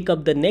let's take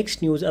up the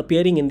next news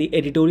appearing in the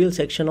editorial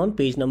section on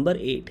page number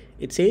 8.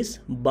 It says,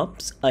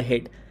 bumps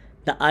ahead.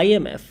 The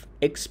IMF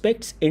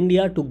expects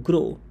India to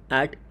grow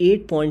at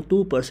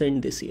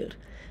 8.2% this year.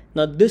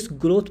 Now this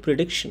growth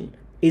prediction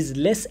is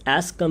less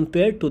as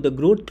compared to the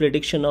growth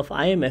prediction of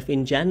IMF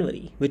in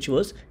January, which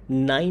was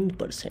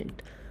 9%.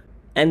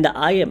 And the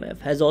IMF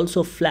has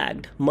also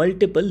flagged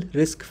multiple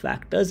risk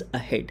factors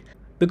ahead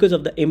because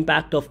of the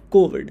impact of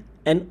COVID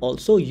and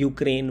also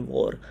Ukraine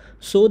war.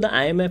 So the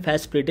IMF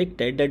has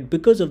predicted that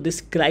because of this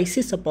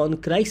crisis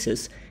upon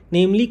crisis,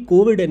 namely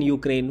COVID and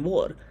Ukraine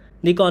war,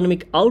 the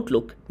economic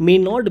outlook may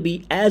not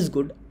be as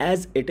good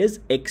as it is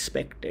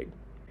expected.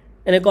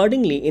 And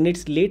accordingly, in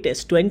its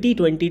latest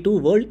 2022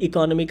 World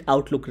Economic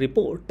Outlook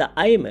report, the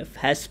IMF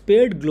has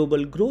pared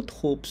global growth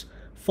hopes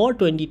for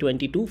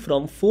 2022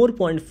 from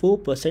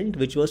 4.4%,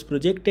 which was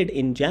projected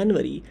in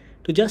January,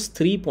 to just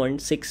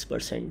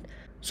 3.6%.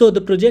 So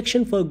the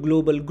projection for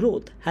global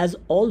growth has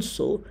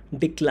also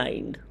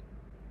declined.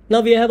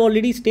 Now we have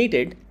already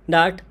stated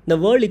that the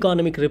World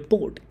Economic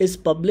Report is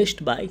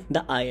published by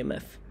the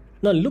IMF.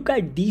 Now look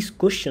at these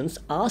questions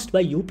asked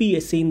by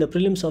UPSC in the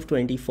prelims of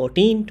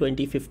 2014,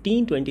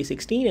 2015,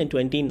 2016 and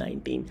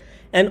 2019.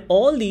 And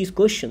all these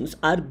questions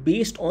are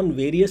based on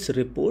various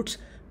reports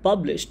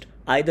published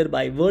either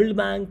by World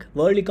Bank,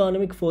 World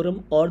Economic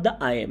Forum or the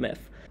IMF.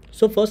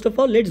 So first of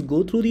all, let's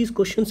go through these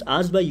questions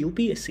asked by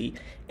UPSC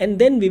and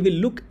then we will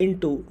look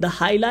into the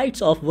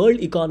highlights of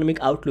World Economic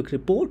Outlook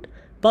report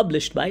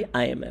published by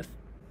IMF.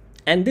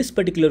 And this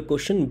particular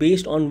question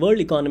based on World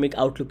Economic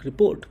Outlook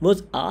report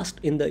was asked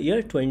in the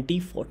year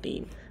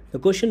 2014. The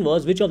question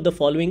was, which of the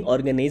following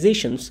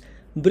organizations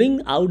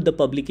bring out the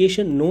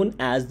publication known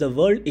as the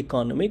World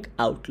Economic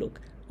Outlook?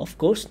 Of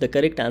course, the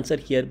correct answer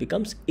here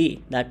becomes A,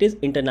 that is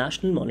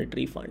International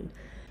Monetary Fund.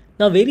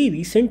 Now very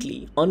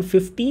recently on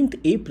 15th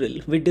April,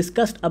 we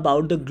discussed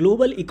about the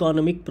Global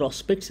Economic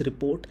Prospects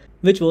report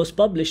which was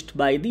published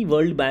by the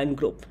World Bank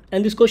Group.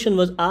 And this question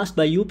was asked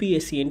by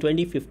UPSC in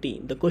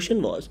 2015. The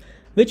question was,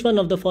 which one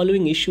of the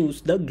following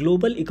issues the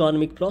Global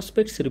Economic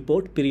Prospects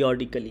report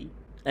periodically?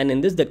 And in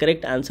this, the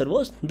correct answer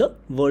was the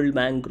World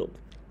Bank Group.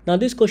 Now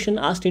this question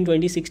asked in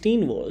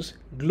 2016 was,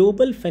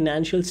 Global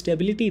Financial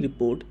Stability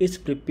Report is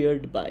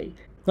prepared by.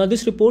 Now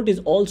this report is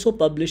also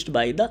published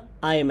by the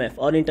IMF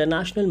or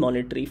International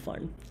Monetary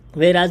Fund.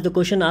 Whereas the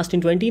question asked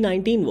in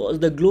 2019 was,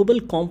 the Global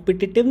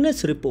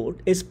Competitiveness Report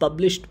is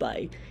published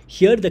by.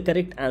 Here the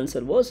correct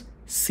answer was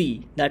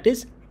C, that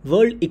is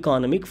World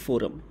Economic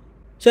Forum.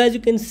 So as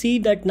you can see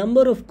that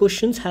number of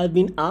questions have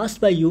been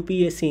asked by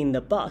UPSC in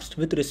the past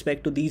with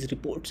respect to these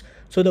reports.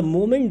 So the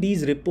moment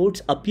these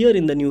reports appear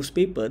in the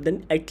newspaper,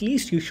 then at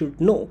least you should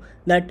know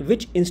that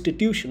which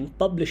institution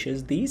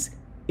publishes these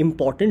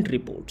important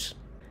reports.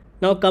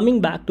 Now coming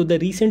back to the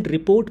recent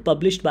report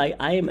published by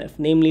IMF,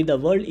 namely the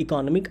World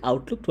Economic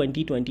Outlook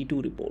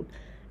 2022 report.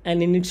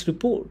 And in its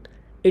report,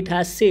 it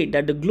has said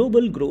that the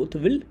global growth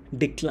will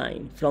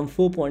decline from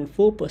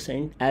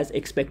 4.4% as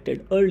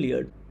expected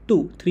earlier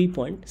to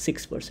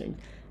 3.6%.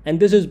 And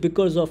this is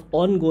because of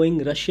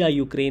ongoing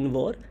Russia-Ukraine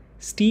war,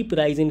 steep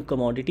rise in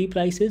commodity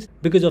prices,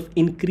 because of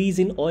increase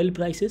in oil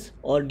prices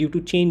or due to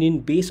change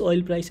in base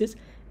oil prices,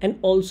 and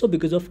also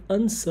because of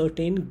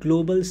uncertain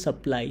global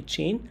supply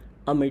chain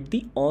amid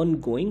the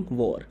ongoing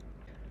war.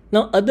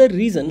 Now, other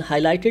reasons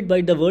highlighted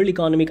by the World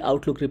Economic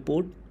Outlook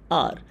report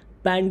are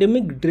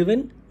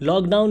pandemic-driven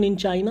lockdown in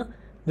China,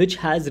 which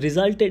has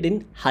resulted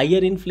in higher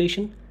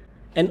inflation,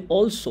 and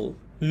also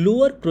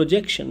lower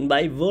projection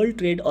by World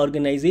Trade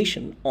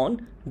Organization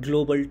on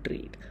global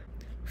trade.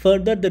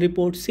 Further, the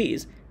report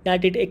says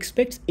that it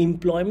expects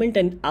employment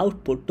and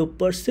output to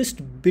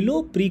persist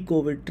below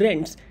pre-COVID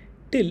trends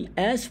till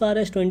as far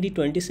as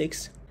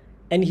 2026,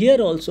 and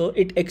here also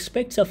it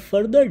expects a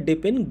further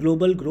dip in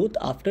global growth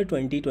after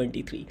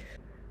 2023.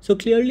 So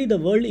clearly the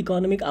World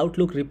Economic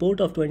Outlook report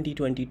of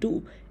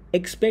 2022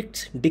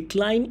 expects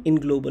decline in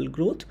global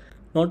growth,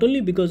 not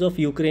only because of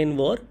Ukraine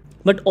war,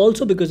 but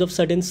also because of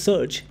sudden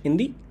surge in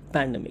the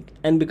pandemic.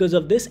 And because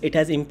of this, it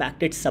has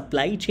impacted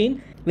supply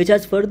chain, which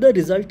has further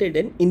resulted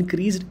in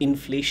increased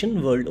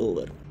inflation world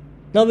over.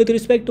 Now, with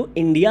respect to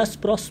India's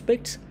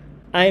prospects,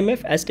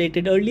 IMF, as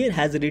stated earlier,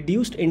 has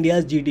reduced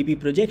India's GDP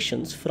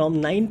projections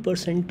from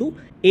 9% to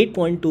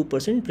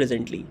 8.2%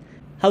 presently.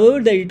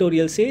 However, the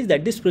editorial says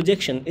that this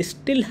projection is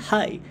still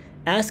high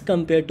as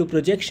compared to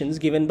projections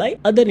given by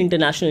other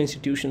international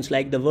institutions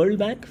like the World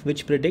Bank,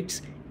 which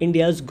predicts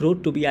India's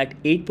growth to be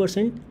at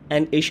 8%,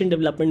 and Asian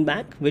Development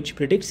Bank, which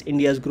predicts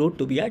India's growth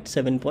to be at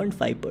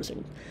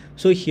 7.5%.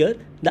 So here,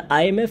 the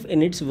IMF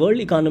in its World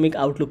Economic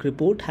Outlook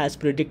report has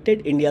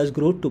predicted India's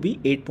growth to be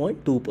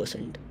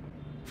 8.2%.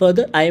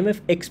 Further,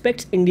 IMF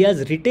expects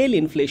India's retail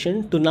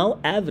inflation to now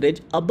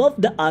average above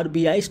the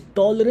RBI's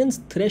tolerance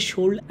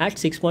threshold at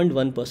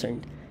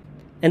 6.1%.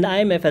 And the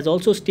IMF has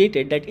also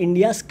stated that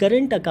India's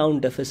current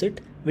account deficit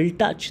will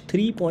touch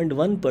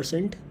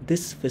 3.1%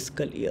 this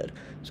fiscal year.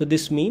 So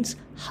this means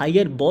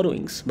higher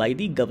borrowings by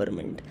the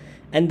government.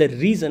 And the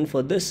reason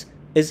for this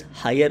is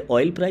higher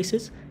oil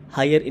prices,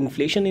 higher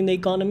inflation in the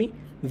economy,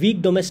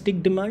 weak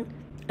domestic demand,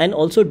 and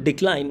also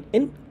decline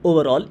in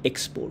overall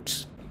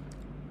exports.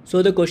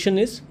 So the question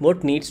is,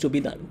 what needs to be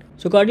done?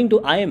 So according to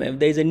IMF,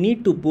 there is a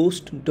need to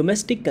boost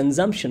domestic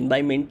consumption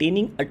by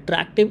maintaining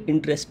attractive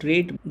interest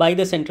rate by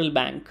the central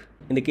bank.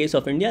 In the case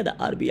of India, the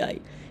RBI.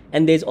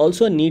 And there is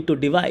also a need to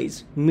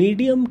devise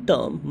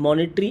medium-term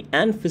monetary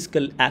and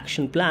fiscal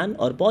action plan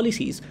or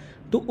policies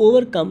to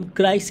overcome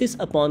crisis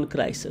upon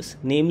crisis,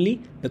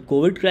 namely the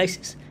COVID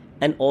crisis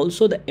and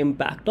also the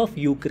impact of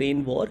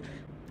Ukraine war,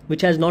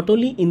 which has not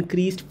only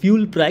increased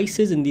fuel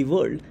prices in the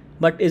world,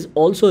 but is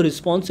also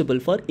responsible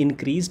for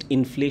increased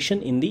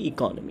inflation in the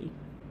economy.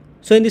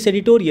 So in this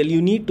editorial,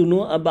 you need to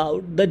know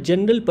about the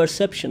general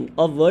perception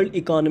of World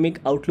Economic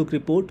Outlook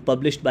report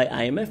published by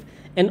IMF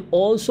and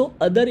also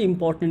other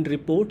important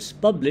reports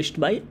published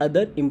by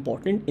other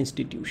important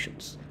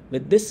institutions.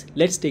 With this,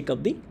 let's take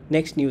up the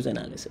next news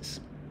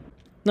analysis.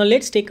 Now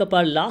let's take up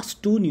our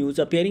last two news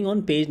appearing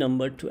on page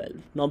number 12.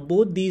 Now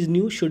both these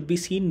news should be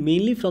seen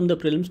mainly from the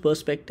prelims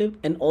perspective,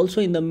 and also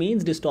in the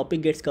mains this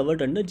topic gets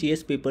covered under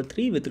GS paper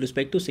 3 with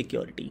respect to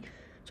security.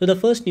 So the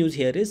first news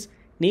here is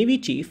Navy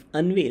Chief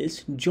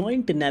unveils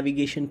joint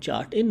navigation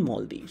chart in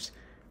Maldives,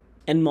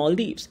 and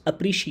Maldives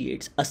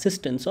appreciates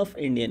assistance of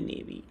Indian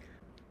Navy.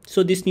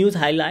 So this news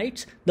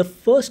highlights the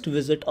first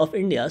visit of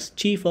India's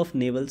Chief of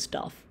Naval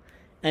Staff,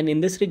 and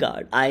in this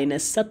regard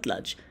INS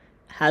Satluj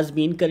has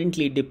been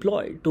currently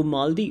deployed to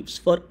Maldives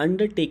for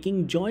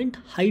undertaking joint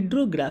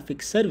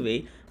hydrographic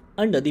survey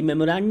under the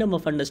Memorandum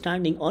of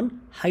Understanding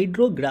on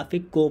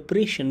Hydrographic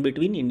Cooperation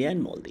between India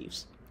and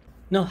Maldives.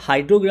 Now,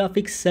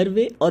 hydrographic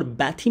survey or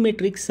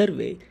bathymetric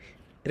survey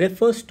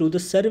refers to the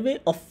survey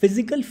of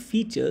physical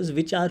features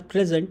which are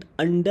present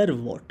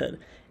underwater,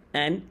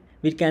 and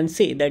we can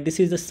say that this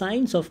is the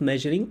science of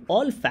measuring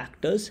all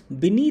factors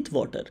beneath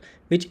water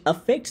which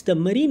affects the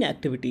marine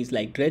activities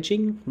like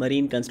dredging,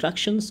 marine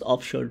constructions,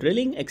 offshore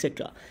drilling,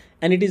 etc.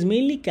 And it is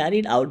mainly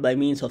carried out by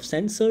means of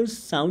sensors,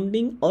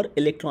 sounding or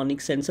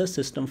electronic sensor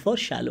system for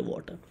shallow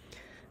water.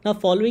 Now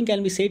following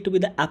can be said to be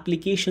the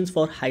applications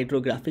for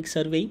hydrographic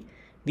surveying.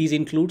 These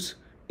includes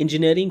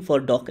engineering for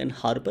dock and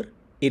harbour,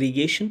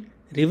 irrigation,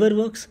 river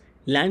works,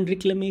 land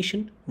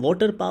reclamation,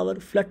 water power,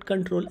 flood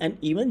control and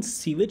even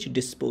sewage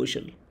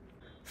disposal.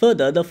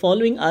 Further, the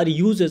following are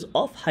uses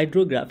of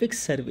hydrographic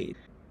survey.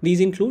 These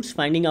includes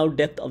finding out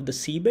depth of the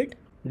seabed,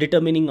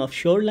 determining of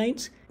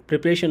shorelines,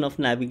 preparation of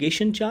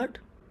navigation chart,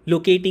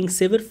 locating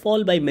sewer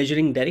fall by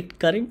measuring direct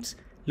currents,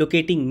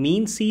 locating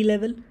mean sea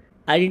level,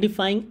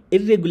 identifying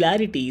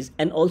irregularities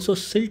and also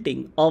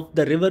silting of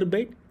the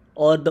riverbed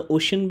or the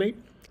ocean bed,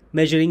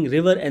 measuring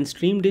river and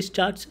stream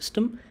discharge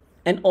system,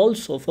 and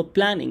also for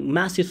planning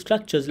massive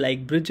structures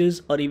like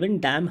bridges or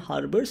even dam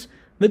harbors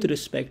with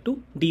respect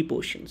to deep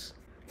oceans.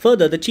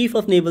 Further, the Chief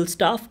of Naval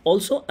Staff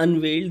also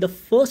unveiled the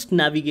first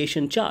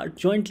navigation chart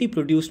jointly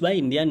produced by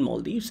India and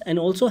Maldives, and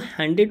also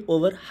handed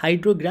over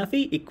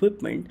hydrography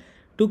equipment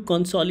to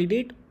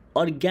consolidate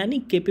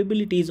organic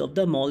capabilities of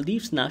the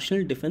Maldives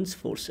National Defense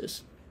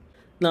Forces.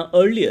 Now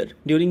earlier,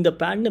 during the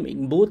pandemic,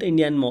 both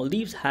India and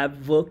Maldives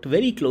have worked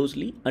very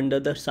closely under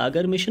the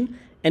SAGAR mission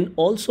and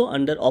also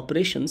under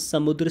Operation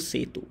Samudra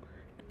Setu.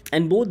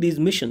 And both these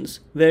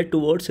missions were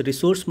towards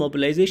resource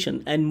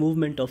mobilization and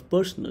movement of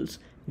personals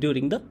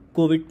during the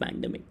COVID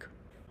pandemic.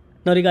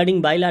 Now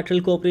regarding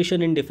bilateral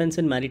cooperation in defense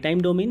and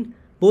maritime domain,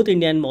 both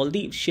India and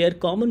Maldives share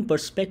common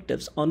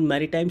perspectives on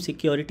maritime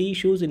security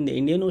issues in the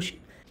Indian Ocean,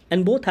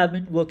 and both have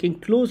been working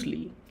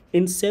closely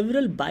in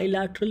several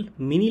bilateral,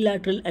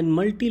 minilateral and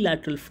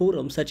multilateral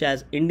forums such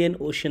as Indian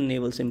Ocean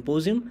Naval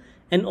Symposium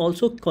and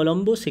also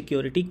Colombo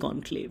Security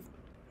Conclave.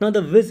 Now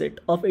the visit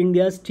of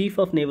India's Chief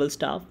of Naval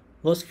Staff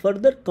was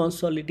further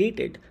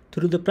consolidated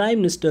through the Prime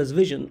Minister's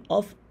vision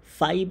of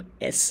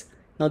 5S.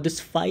 Now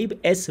this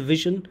 5S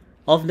vision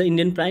of the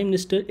Indian Prime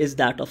Minister is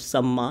that of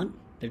Samman,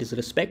 that is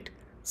respect,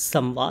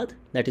 Samvad,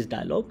 that is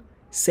dialogue,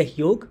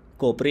 Sahyog,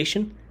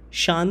 cooperation,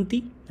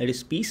 Shanti, that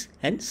is peace,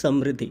 and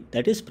Samriddhi,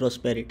 that is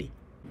prosperity.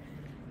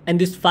 And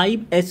this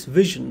 5S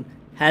vision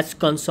has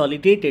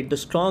consolidated the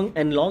strong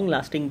and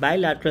long-lasting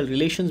bilateral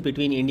relations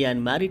between India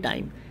and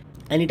maritime,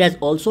 and it has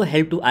also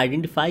helped to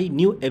identify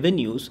new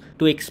avenues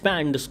to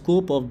expand the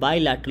scope of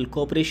bilateral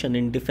cooperation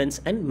in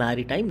defense and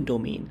maritime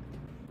domain.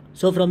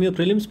 So from your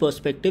prelims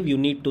perspective, you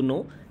need to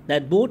know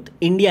that both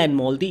India and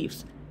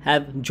Maldives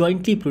have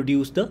jointly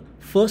produced the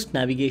first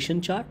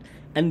navigation chart,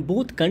 and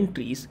both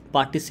countries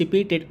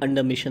participated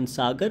under Mission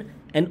Sagar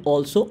and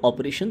also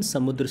Operation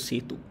Samudra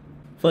Setu.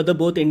 Further,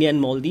 both India and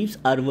Maldives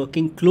are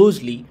working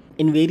closely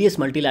in various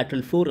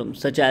multilateral forums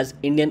such as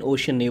Indian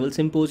Ocean Naval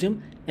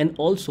Symposium and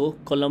also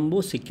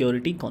Colombo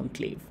Security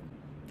Conclave.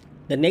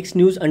 The next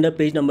news under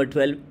page number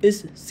 12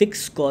 is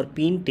 6th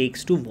Scorpene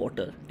takes to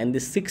water, and the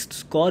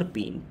 6th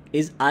Scorpene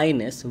is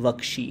INS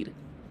Vakshir.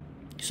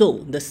 So,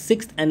 the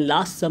 6th and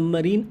last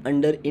submarine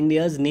under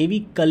India's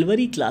Navy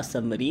Kalvari class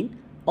submarine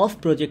of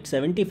Project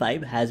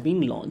 75 has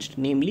been launched,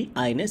 namely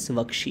INS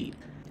Vakshir.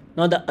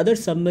 Now the other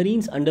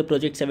submarines under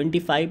Project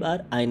 75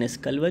 are INS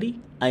Kalvari,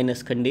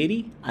 INS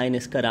Khanderi,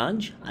 INS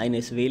Karanj,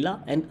 INS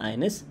Vela and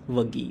INS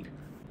Vagir.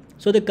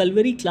 So the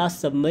Kalvari class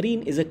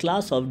submarine is a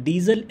class of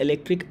diesel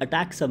electric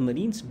attack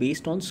submarines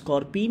based on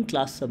Scorpene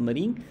class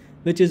submarine,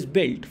 which is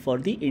built for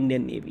the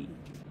Indian Navy.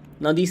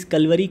 Now these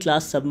Kalvari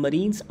class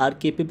submarines are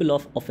capable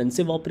of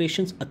offensive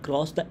operations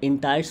across the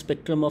entire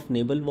spectrum of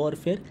naval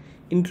warfare,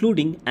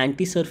 including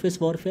anti-surface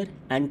warfare,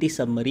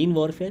 anti-submarine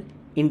warfare,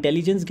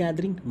 intelligence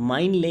gathering,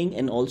 mine laying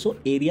and also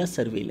area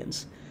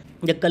surveillance.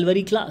 The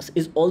Kalvari class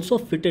is also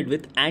fitted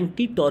with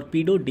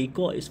anti-torpedo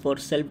decoys for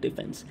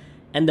self-defense,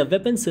 and the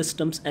weapon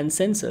systems and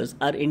sensors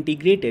are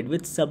integrated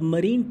with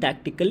Submarine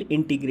Tactical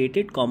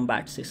Integrated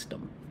Combat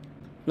System.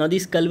 Now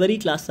these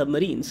Kalvari class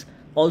submarines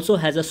also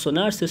has a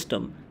sonar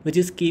system which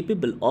is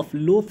capable of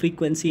low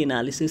frequency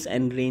analysis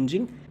and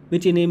ranging,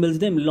 which enables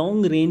them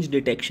long range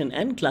detection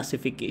and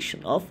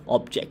classification of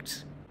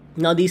objects.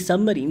 Now these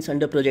submarines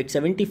under Project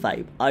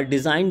 75 are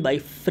designed by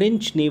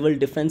French Naval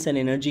Defense and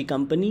Energy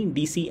Company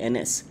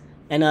DCNS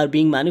and are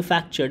being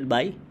manufactured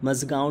by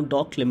Mazgaon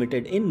Dock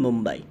Limited in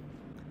Mumbai.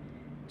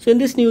 So in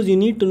this news you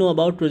need to know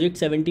about Project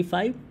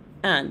 75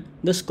 and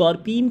the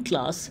Scorpene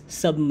class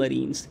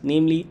submarines,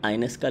 namely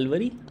INS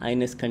Kalvari,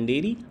 INS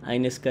Khanderi,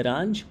 INS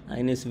Karanj,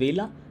 INS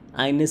Vela,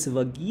 INS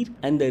Vagir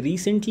and the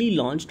recently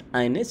launched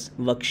INS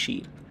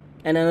Vakshir.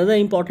 And another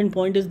important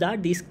point is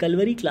that these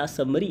Kalvari class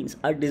submarines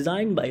are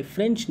designed by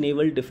French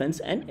Naval Defense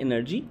and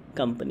Energy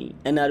Company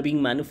and are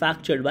being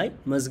manufactured by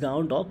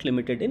Mazgaon Dock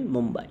Limited in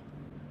Mumbai.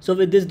 So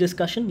with this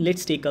discussion,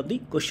 let's take up the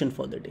question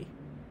for the day.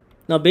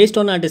 Now based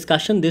on our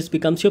discussion, this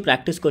becomes your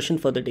practice question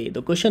for the day.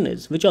 The question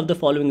is, which of the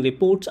following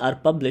reports are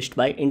published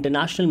by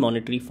International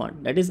Monetary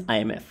Fund, that is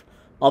IMF?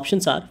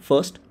 Options are: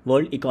 first,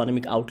 World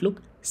Economic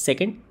Outlook;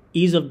 second,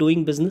 Ease of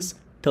Doing Business;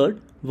 third,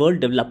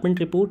 World Development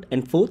Report;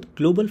 and fourth,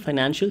 Global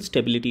Financial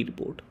Stability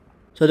Report.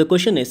 So the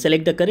question is,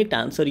 select the correct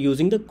answer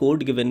using the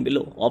code given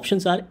below.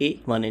 Options are A,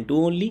 1 and 2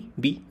 only,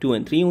 B, 2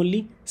 and 3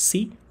 only,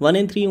 C, 1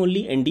 and 3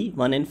 only, and D,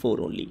 1 and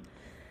 4 only.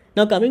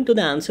 Now coming to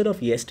the answer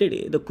of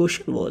yesterday, the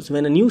question was,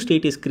 when a new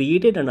state is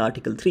created under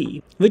Article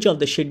 3, which of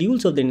the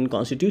schedules of the Indian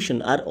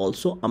Constitution are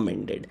also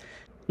amended?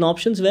 Now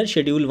options were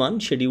Schedule 1,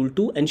 Schedule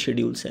 2 and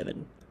Schedule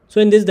 7.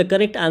 So in this, the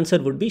correct answer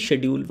would be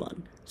Schedule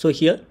 1. So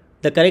here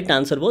the correct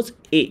answer was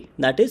A,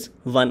 that is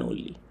 1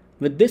 only.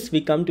 With this, we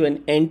come to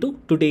an end to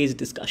today's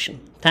discussion.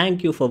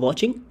 Thank you for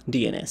watching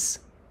DNS.